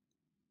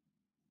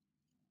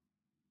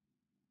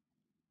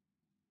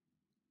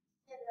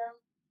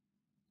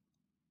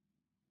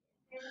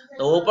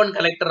 The open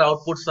collector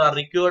outputs are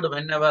required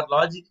whenever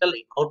logical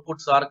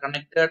outputs are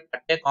connected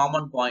at a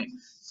common point.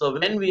 So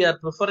when we are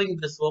preferring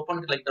this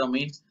open collector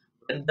means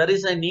when there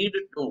is a need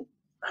to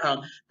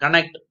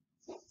connect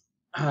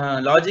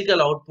logical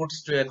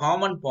outputs to a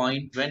common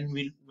point, when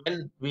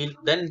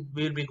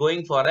we'll be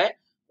going for a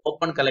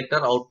open collector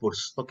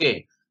outputs.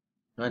 Okay.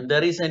 When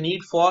there is a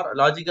need for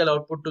logical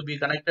output to be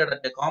connected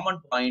at a common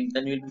point,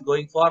 then we'll be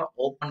going for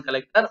open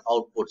collector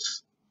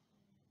outputs.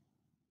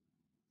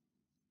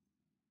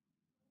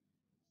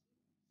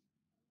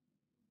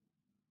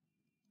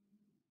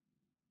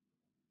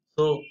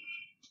 So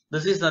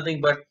this is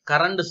nothing but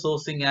current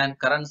sourcing and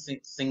current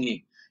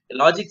singing.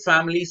 Logic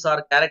families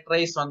are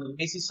characterized on the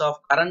basis of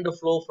current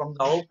flow from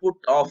the output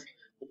of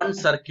one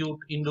circuit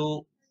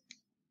into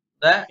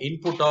the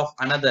input of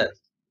another.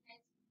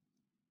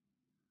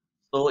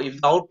 So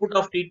if the output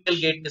of TTL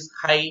gate is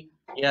high,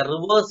 a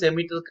reverse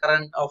emitter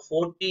current of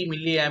 40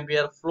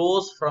 milliampere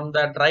flows from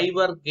the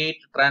driver gate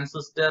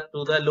transistor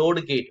to the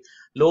load gate.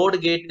 Load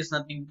gate is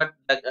nothing but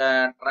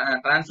the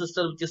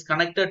transistor which is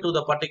connected to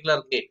the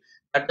particular gate.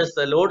 That is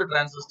the load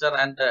transistor,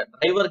 and the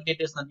driver gate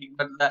is nothing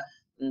but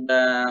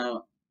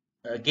the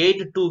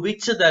gate to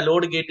which the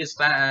load gate is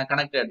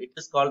connected. It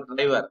is called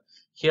driver.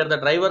 Here the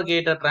driver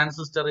gate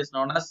transistor is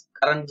known as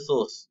current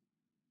source.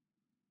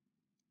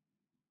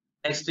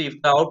 Next,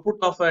 if the output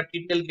of a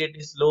TTL gate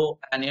is low,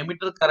 an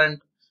emitter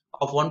current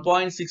of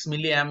 1.6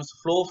 milliamps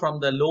flow from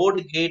the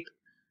load gate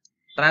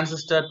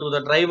transistor to the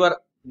driver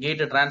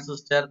gate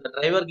transistor. The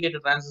driver gate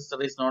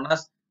transistor is known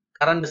as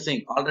current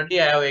sink.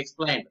 Already I have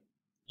explained.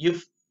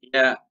 If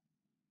a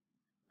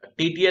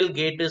TTL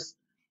gate is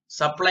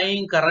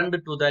supplying current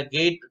to the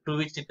gate to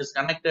which it is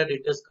connected,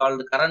 it is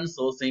called current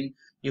sourcing.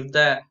 If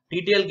the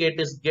TTL gate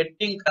is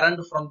getting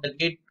current from the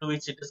gate to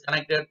which it is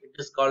connected, it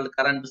is called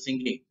current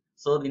sinking.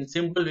 So in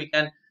simple, we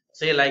can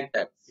say like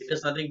that. It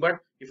is nothing but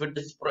if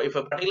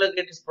a particular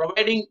gate is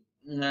providing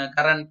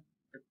current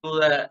to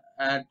the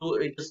to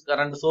it is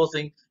current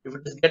sourcing. If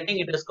it is getting,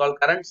 it is called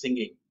current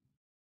sinking.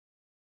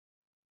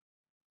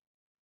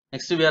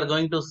 Next, we are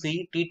going to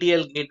see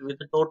TTL gate with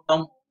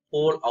totem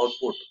pole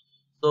output.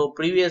 So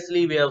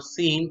previously we have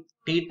seen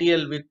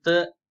TTL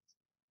with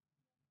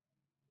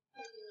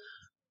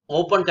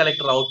open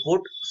collector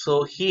output.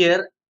 So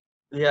here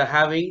we are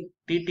having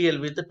TTL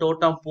with the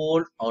totem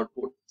pole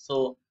output.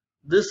 So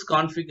this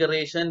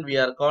configuration we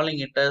are calling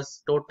it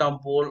as totem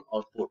pole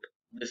output.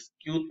 This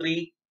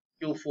Q3,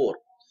 Q4.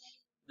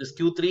 This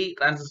Q3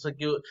 transistor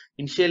Q.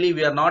 Initially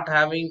we are not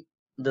having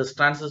this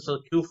transistor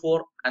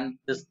Q4 and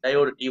this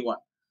diode T1,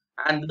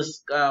 and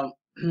this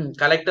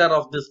collector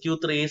of this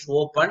Q3 is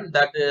open.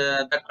 That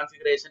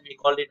configuration we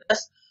called it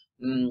as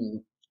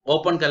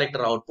open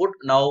collector output.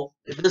 Now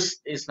this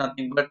is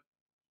nothing but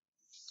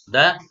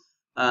the,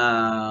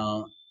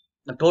 uh,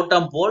 the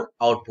totem pole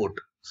output.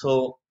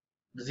 So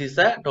this is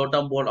the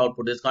totem pole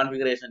output. This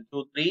configuration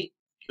Q3,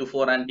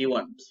 Q4, and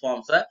T1. This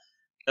forms a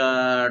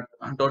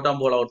totem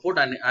pole output,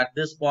 and at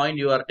this point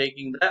you are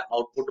taking the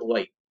output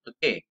Y.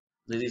 Okay,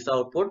 this is the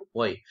output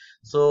Y.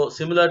 So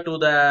similar to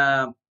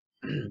the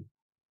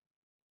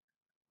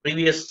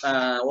previous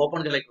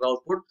open collector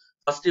output,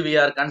 first we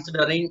are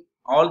considering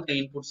all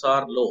the inputs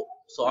are low.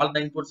 So all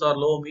the inputs are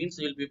low means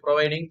we will be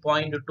providing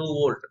 0.2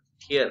 volt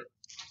here,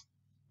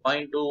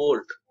 0.2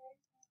 volt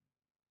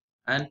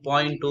and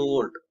 0.2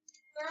 volt.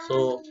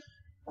 So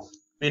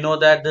we know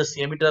that this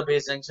emitter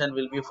base junction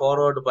will be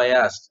forward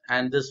biased,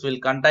 and this will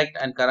contact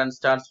and current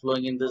starts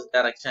flowing in this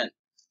direction.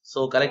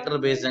 So collector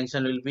base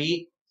junction will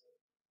be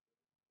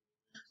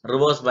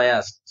reverse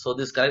biased. So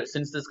this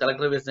since this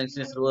collector base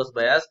junction is reverse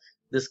biased,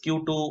 this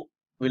Q2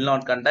 will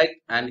not conduct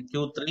and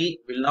Q3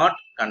 will not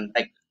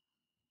conduct.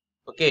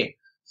 Okay,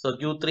 so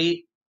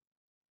Q2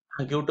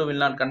 will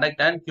not conduct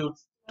and Q3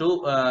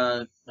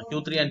 and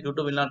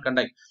Q2 will not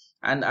conduct.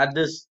 And at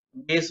this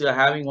base we are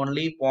having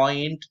only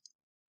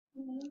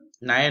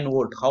 0.9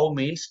 volt. How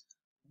means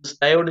this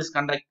diode is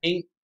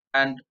conducting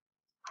and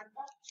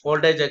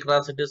voltage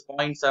across it is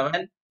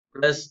 0.7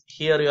 plus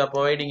here you are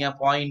providing a zero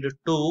point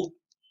 0.2,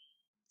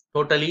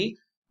 totally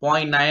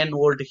 0.9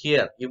 volt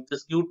here. If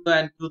this Q2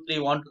 and Q3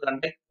 want to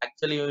conduct,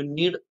 actually you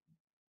need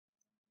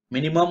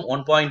minimum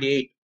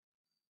 1.8.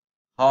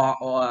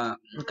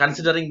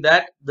 Considering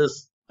that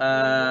this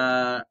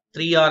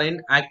 3 are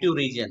in active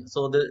region,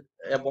 so the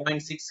a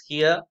 0.6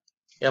 here,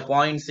 a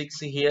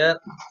 0.6 here,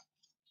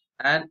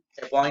 and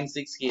a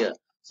 0.6 here.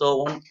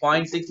 So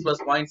 1.6 plus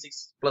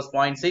 0.6 plus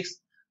 0.6,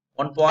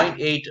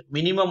 1.8,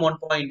 minimum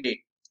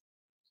 1.8.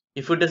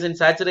 If it is in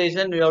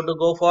saturation, we have to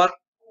go for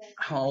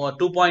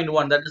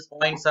 2.1, that is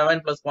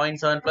 0.7 plus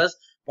 0.7 plus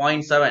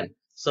 0.7.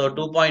 So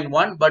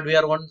 2.1, but we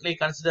are only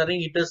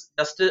considering it is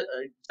just to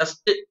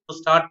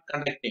start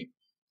conducting.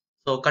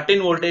 So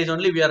cut-in voltage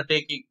only we are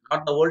taking,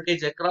 not the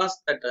voltage across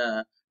that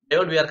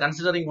diode. We are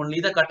considering only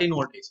the cut-in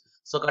voltage.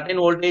 So cut-in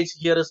voltage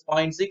here is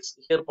 0.6,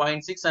 here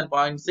 0.6 and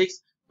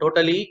 0.6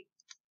 totally.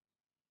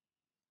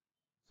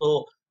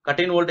 So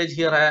cut-in voltage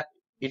here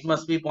it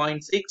must be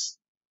 0.6,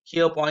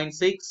 here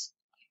 0.6,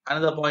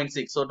 another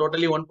 0.6. So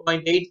totally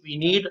 1.8 we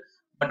need,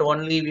 but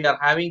only we are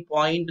having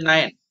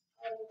 0.9.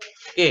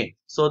 Okay,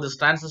 so this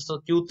transistor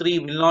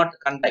Q3 will not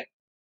conduct.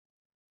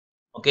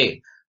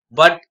 Okay,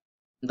 but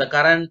the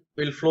current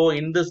will flow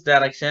in this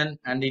direction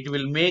and it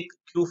will make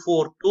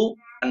Q4 to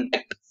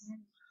conduct.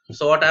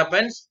 So what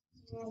happens?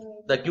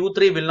 The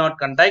Q3 will not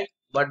conduct,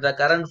 but the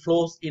current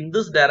flows in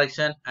this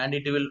direction and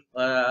it will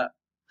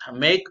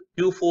make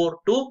Q4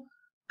 to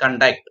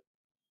conduct.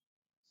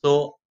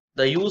 So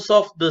the use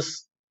of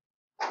this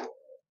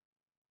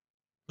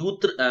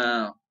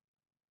diode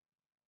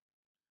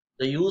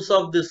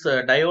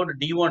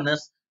D1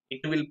 is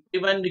it will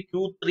prevent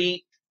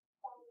Q3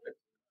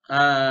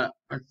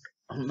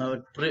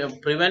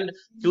 prevent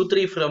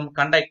Q3 from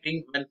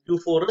conducting when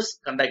Q4 is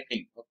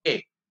conducting.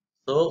 Okay,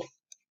 so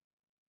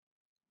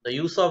the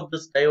use of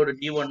this diode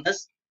D1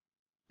 is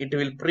it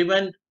will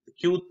prevent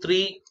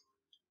Q3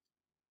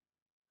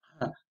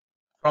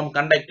 from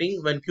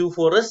conducting when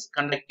Q4 is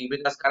conducting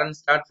because current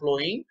start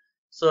flowing.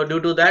 So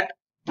due to that,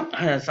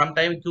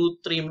 sometime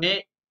Q3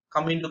 may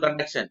come into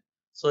conduction.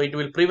 So it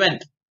will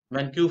prevent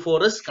when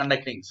Q4 is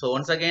conducting. So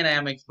once again, I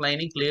am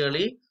explaining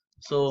clearly.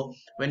 So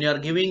when you are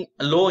giving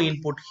a low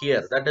input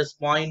here, that is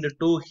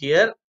 0.2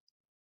 here,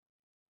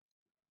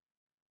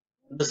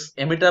 this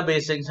emitter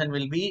base junction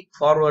will be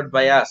forward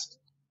biased.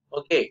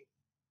 Okay,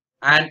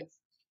 and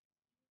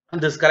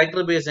this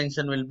collector base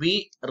junction will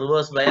be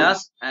reverse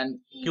biased and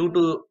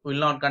Q2 will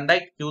not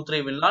conduct,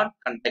 Q3 will not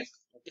conduct.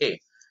 Okay,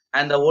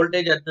 and the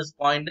voltage at this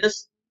point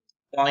is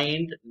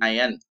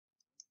 0.9.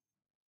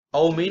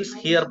 How means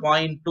here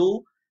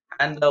 0.2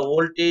 and the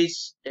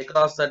voltage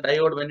across the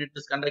diode when it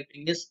is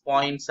conducting is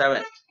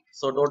 0.7.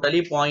 So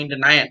totally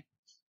 0.9.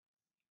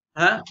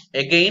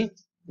 Again,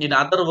 in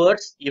other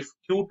words, if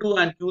Q2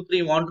 and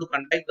Q3 want to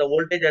conduct, the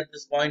voltage at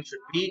this point should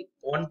be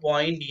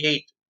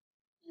 1.8.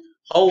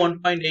 How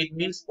 1.8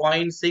 means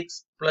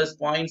 0.6 plus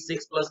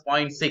 0.6 plus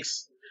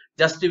 0.6.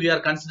 Just we are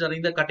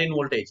considering the cut-in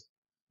voltage.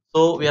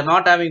 So we are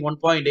not having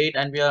 1.8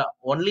 and we are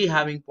only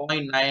having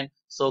 0.9.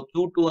 So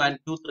Q2 and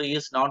Q3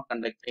 is not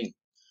conducting.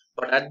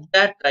 But at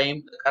that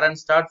time, the current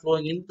start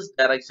flowing in this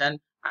direction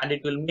and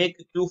it will make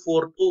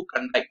Q4 to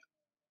conduct.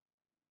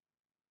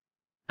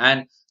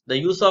 And the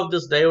use of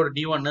this diode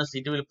D1 is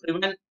it will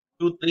prevent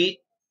Q3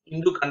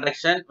 into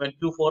conduction when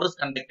Q4 is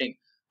conducting.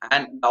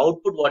 And the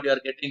output what you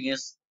are getting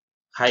is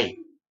high.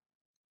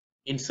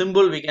 In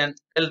symbol, we can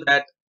tell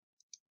that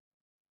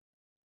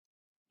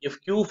if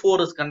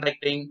Q4 is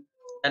conducting,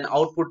 then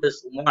output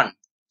is 1.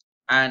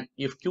 And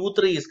if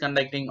Q3 is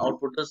conducting,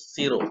 output is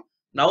 0.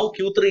 Now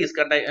Q4 is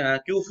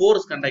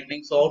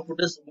conducting, so output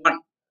is 1.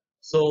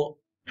 So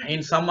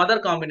in some other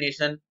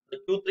combination, the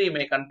Q3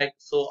 may conduct.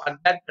 So at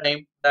that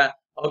time, the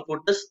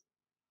output is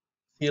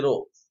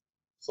 0.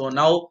 So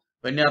now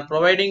when you are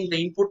providing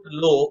the input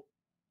low,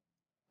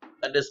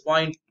 that is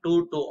 0.2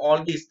 to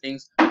all these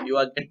things, you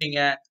are getting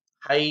a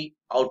high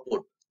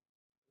output.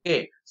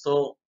 Okay,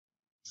 so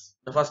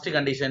the first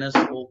condition is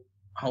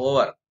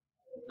over.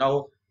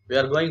 Now we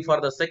are going for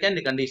the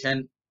second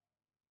condition,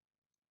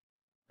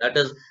 that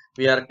is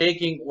we are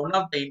taking one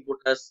of the input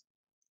as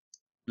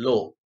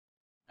low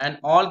and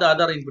all the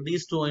other input,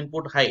 these two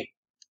input high,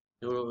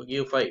 you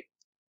give 5.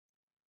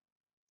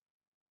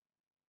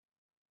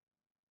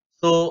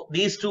 So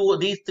these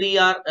three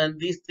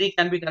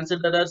can be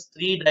considered as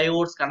 3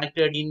 diodes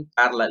connected in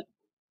parallel.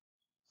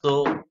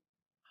 So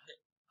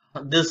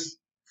this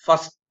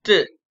first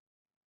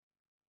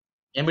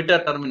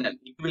emitter terminal,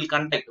 it will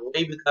conduct.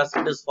 Why? Because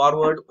it is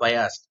forward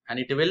biased and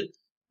it will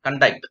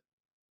conduct.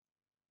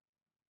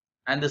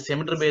 And this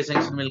emitter base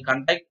junction will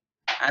conduct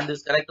and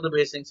this collector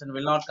base junction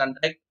will not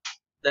conduct,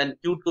 then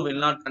Q2 will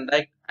not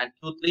conduct and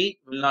Q3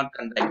 will not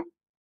conduct,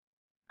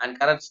 and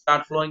current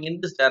start flowing in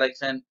this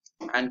direction,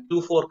 and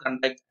Q4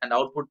 conduct and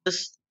output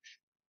is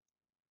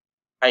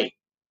high.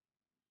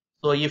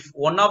 So if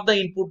one of the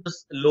input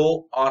is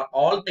low or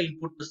all the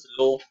input is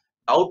low,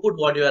 the output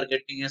what you are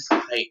getting is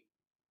high.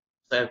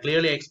 So I have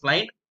clearly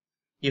explained,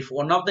 if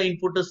one of the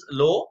input is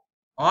low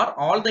or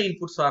all the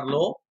inputs are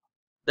low,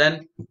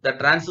 then the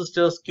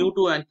transistors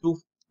Q2 and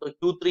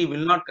Q3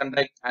 will not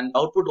conduct, and the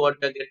output what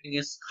we are getting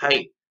is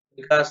high,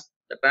 because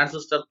the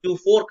transistor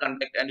Q4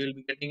 conduct and you will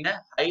be getting a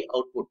high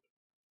output.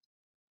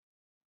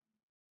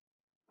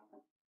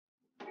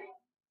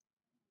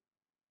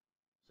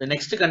 The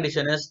next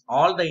condition is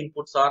all the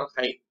inputs are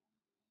high.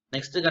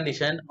 Next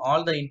condition,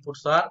 all the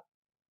inputs are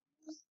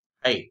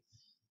high.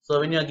 So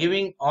when you are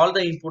giving all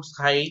the inputs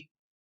high,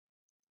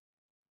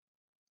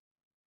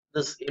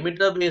 this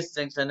emitter base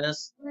junction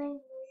is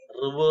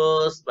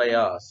reverse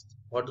biased.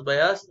 What is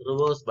bias?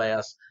 Reverse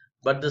bias.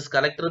 But this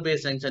collector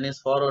base junction is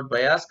forward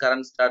bias.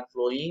 Current start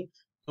flowing.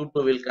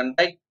 Q2 will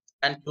conduct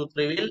and Q3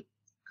 will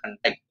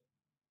conduct.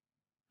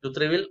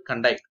 Q3 will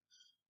conduct.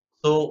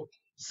 So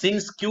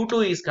since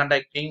Q2 is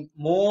conducting,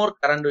 more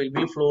current will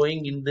be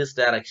flowing in this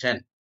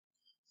direction.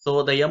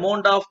 So the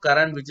amount of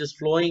current which is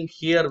flowing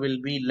here will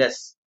be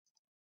less.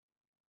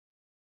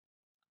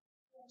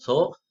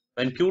 So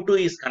when Q2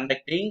 is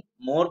conducting,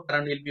 more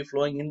current will be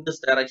flowing in this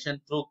direction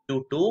through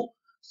Q2.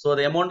 So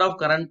the amount of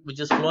current which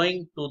is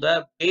flowing to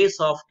the base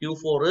of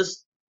Q4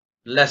 is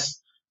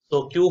less.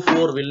 So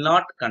Q4 will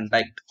not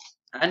conduct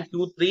and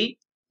Q3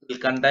 will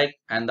conduct,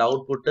 and the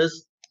output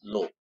is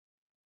low.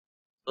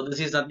 So this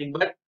is nothing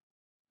but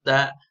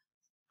the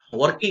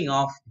working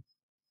of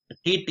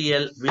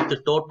TTL with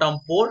the totem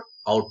pole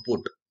output.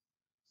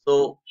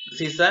 So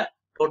this is a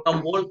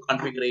totem pole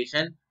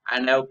configuration,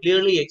 and I have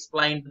clearly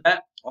explained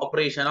the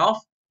operation of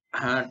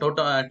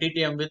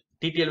TTL with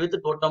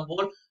the totem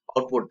pole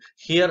output.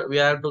 Here we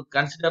have to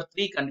consider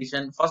three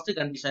conditions. First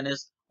condition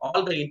is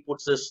all the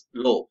inputs is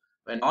low.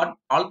 When not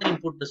all the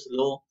input is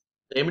low,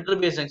 the emitter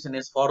base junction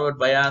is forward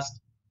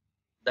biased.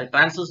 The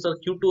transistor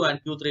Q2 and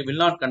Q3 will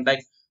not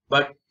conduct,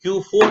 but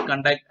Q4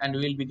 conduct, and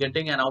we will be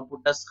getting an output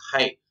as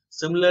high.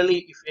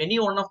 Similarly, if any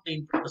one of the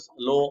input is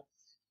low,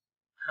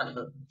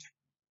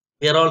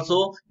 here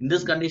also in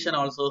this condition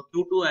also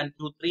Q2 and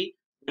Q3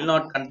 will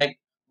not conduct,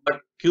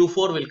 but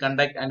Q4 will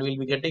conduct, and we will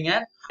be getting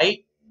a high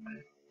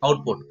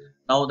output.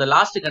 Now the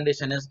last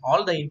condition is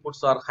all the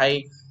inputs are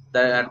high.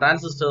 The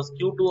transistors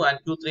Q2 and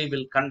Q3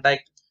 will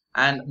conduct,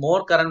 and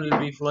more current will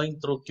be flowing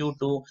through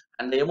Q2,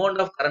 and the amount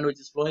of current which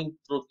is flowing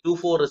through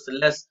Q4 is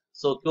less.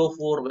 So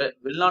Q4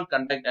 will not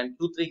conduct and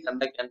Q3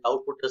 conduct, and the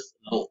output is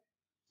low.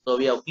 So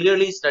we have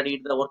clearly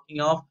studied the working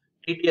of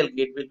TTL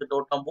gate with the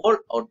totem pole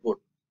output.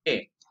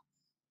 Okay.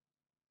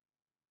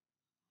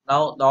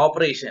 Now the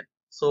operation.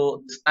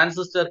 So this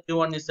transistor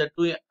Q1 is a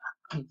 2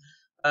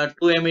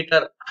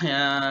 emitter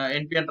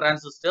NPN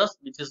transistors,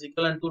 which is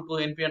equivalent to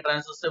 2 NPN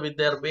transistor with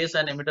their base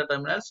and emitter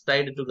terminals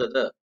tied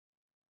together.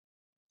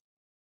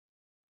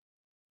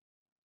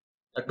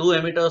 The two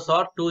emitters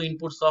are two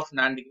inputs of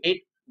NAND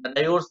gate. The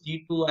diodes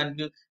G2 and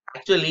G.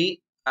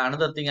 Actually,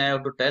 another thing I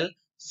have to tell.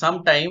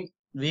 Sometime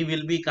we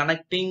will be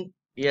connecting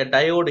a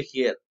diode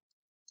here.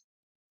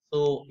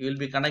 So you will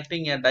be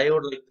connecting a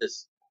diode like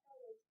this.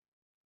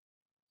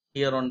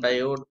 Here on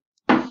diode,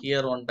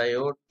 here on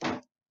diode,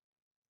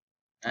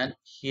 and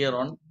here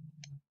on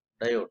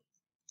diode.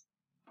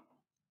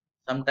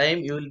 Sometime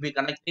you will be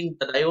connecting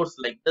the diodes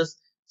like this.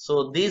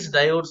 So these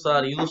diodes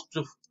are used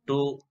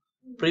to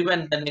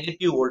prevent the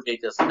negative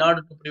voltages. In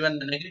order to prevent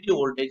the negative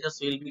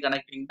voltages, we will be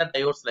connecting the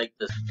diodes like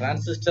this.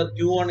 Transistor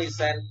Q1 is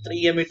an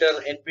 3 emitter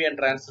NPN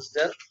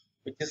transistor,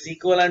 which is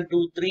equivalent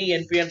to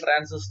 3 NPN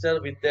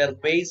transistor with their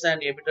base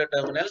and emitter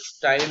terminals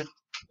tied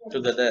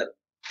together.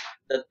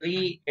 The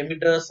three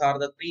emitters are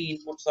the three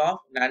inputs of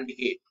NAND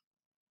gate.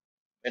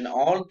 When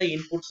all the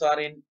inputs are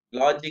in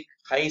logic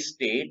high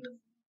state,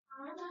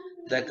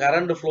 the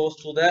current flows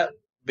to the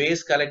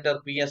base collector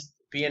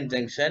PN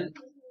junction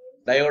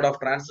diode of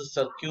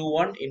transistor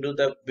Q1 into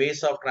the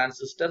base of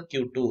transistor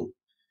Q2.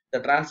 The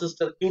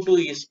transistor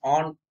Q2 is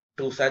on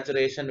to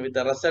saturation, with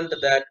the result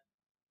that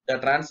the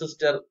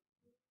transistor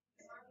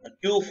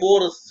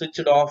Q4 is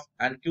switched off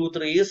and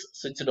Q3 is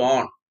switched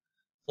on.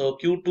 So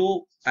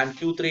Q2 and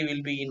Q3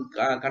 will be in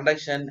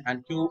conduction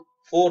and Q4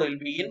 will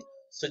be in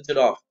switched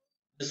off.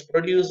 This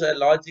produces a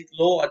logic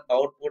low at the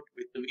output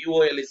with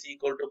VOL is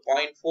equal to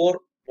 0.4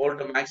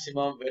 volt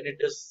maximum when it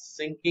is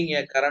sinking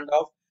a current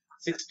of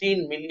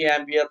 16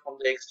 milliampere from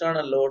the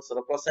external loads,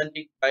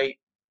 represented by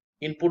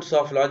inputs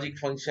of logic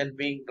function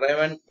being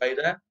driven by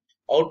the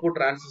output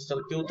transistor.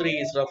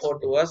 Q3 is referred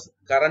to as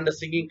current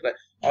sinking,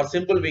 or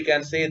simple we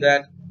can say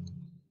that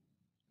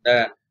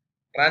the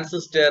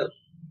transistor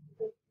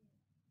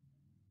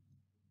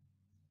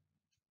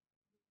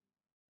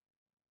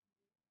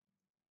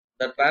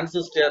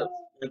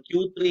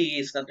Q3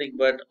 is nothing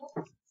but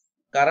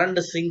current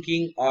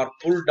sinking or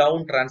pull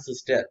down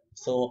transistor.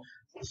 So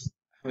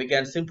we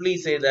can simply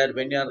say that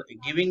when you are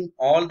giving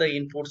all the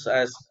inputs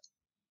as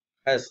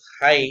has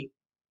high,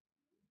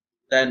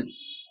 then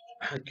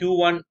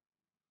Q1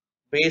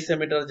 base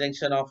emitter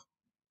junction of,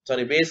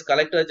 sorry, base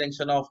collector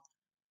junction of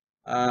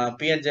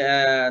PN,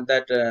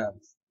 that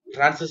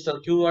transistor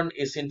Q1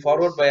 is in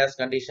forward bias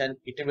condition,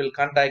 it will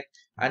conduct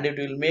and it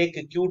will make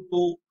Q2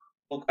 to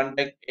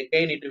conduct,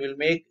 again it will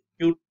make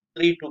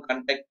Q3 to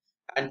conduct,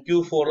 and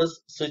Q4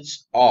 is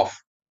switched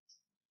off.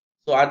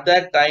 So at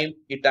that time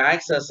it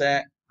acts as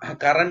a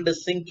current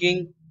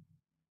sinking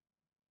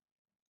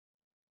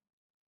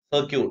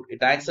circuit.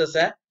 It acts as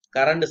a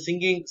current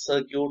sinking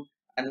circuit,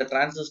 and the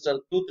transistor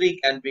Q3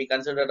 can be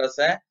considered as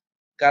a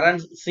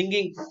current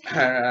sinking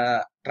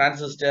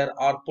transistor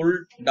or pull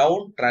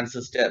down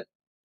transistor.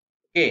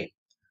 Okay,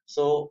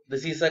 so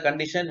this is a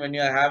condition when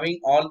you are having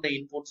all the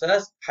inputs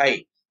as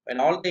high. When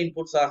all the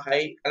inputs are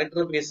high,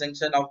 collector base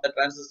junction of the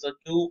transistor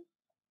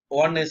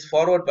Q1 is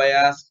forward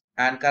biased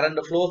and current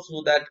flows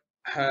through that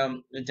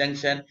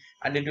junction,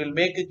 and it will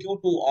make a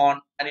Q2 on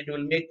and it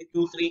will make a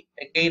Q3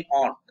 again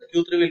on. The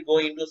Q3 will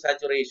go into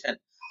saturation,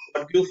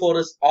 but Q4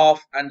 is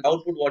off and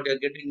output what you are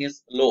getting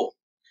is low.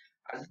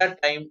 At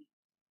that time,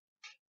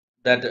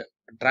 that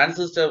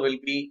transistor will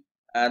be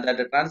that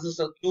the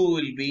transistor Q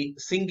will be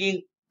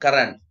sinking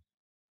current.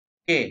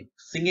 Okay,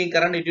 sinking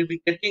current, it will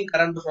be getting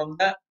current from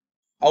the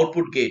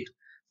output gate.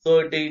 So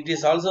it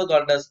is also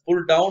called as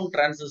pull down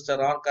transistor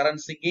or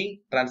current sinking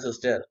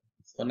transistor.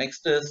 So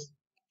next is,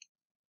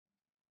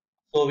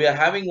 so we are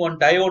having one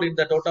diode in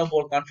the totem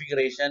pole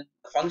configuration.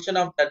 The function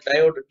of that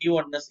diode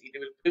D1 is it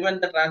will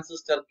prevent the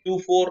transistor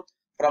Q4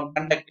 from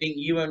conducting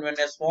even when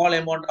a small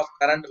amount of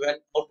current when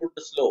output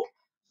is low.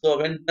 So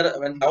when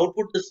the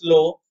output is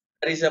low,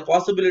 there is a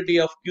possibility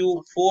of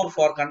Q4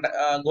 for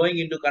going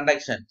into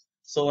conduction.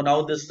 So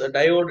now this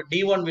diode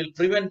D1 will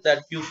prevent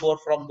that Q4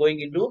 from going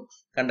into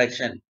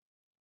conduction.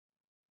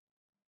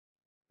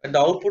 When the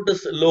output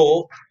is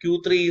low,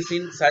 Q3 is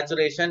in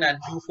saturation and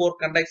Q4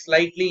 conducts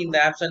slightly in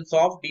the absence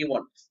of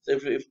D1. So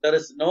if there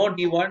is no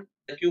D1,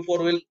 the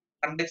Q4 will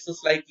conduct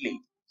slightly.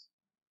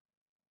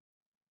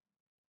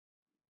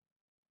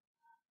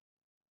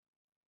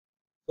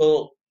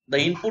 So the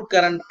input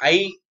current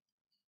I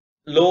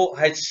low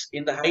H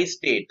in the high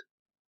state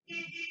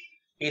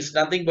is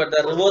nothing but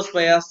the reverse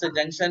biased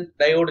junction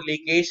diode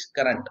leakage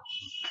current.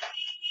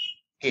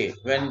 Okay,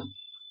 when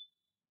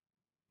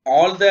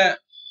all the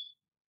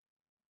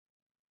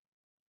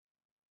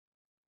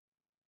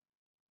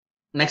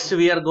next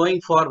we are going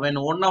for when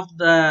one of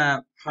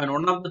the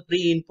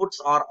three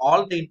inputs or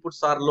all the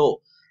inputs are low.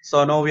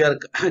 So now we are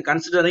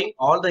considering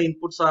all the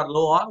inputs are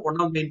low or one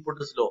of the input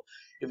is low.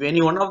 If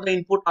any one of the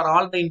input or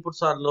all the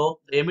inputs are low,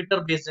 the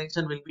emitter base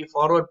junction will be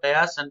forward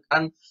bias and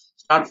current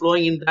start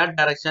flowing in that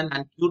direction,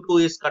 and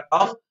Q2 is cut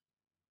off.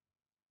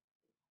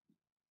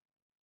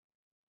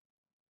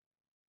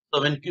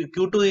 So when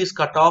Q2 is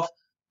cut off,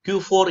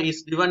 Q4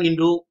 is driven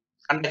into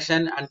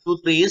conduction and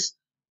Q3 is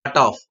cut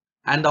off,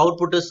 and the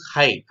output is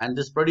high, and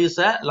this produces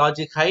a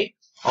logic high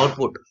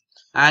output.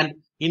 And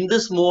in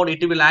this mode,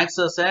 it will act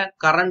as a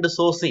current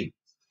sourcing.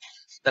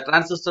 The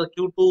transistor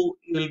Q2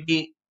 will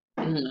be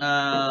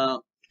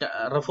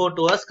referred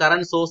to as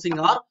current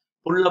sourcing or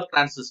pull-up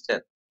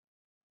transistor.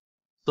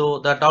 So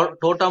the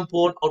totem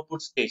pole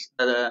output stage.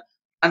 The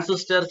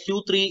transistor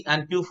Q3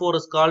 and Q4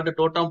 is called the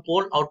totem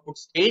pole output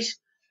stage.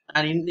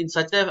 And in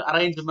such an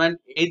arrangement,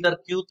 either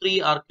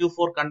Q3 or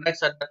Q4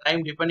 conducts at the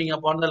time depending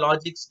upon the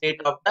logic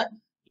state of the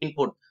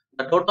input.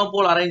 The totem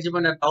pole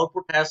arrangement at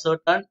output has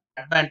certain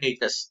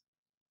advantages.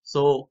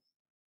 So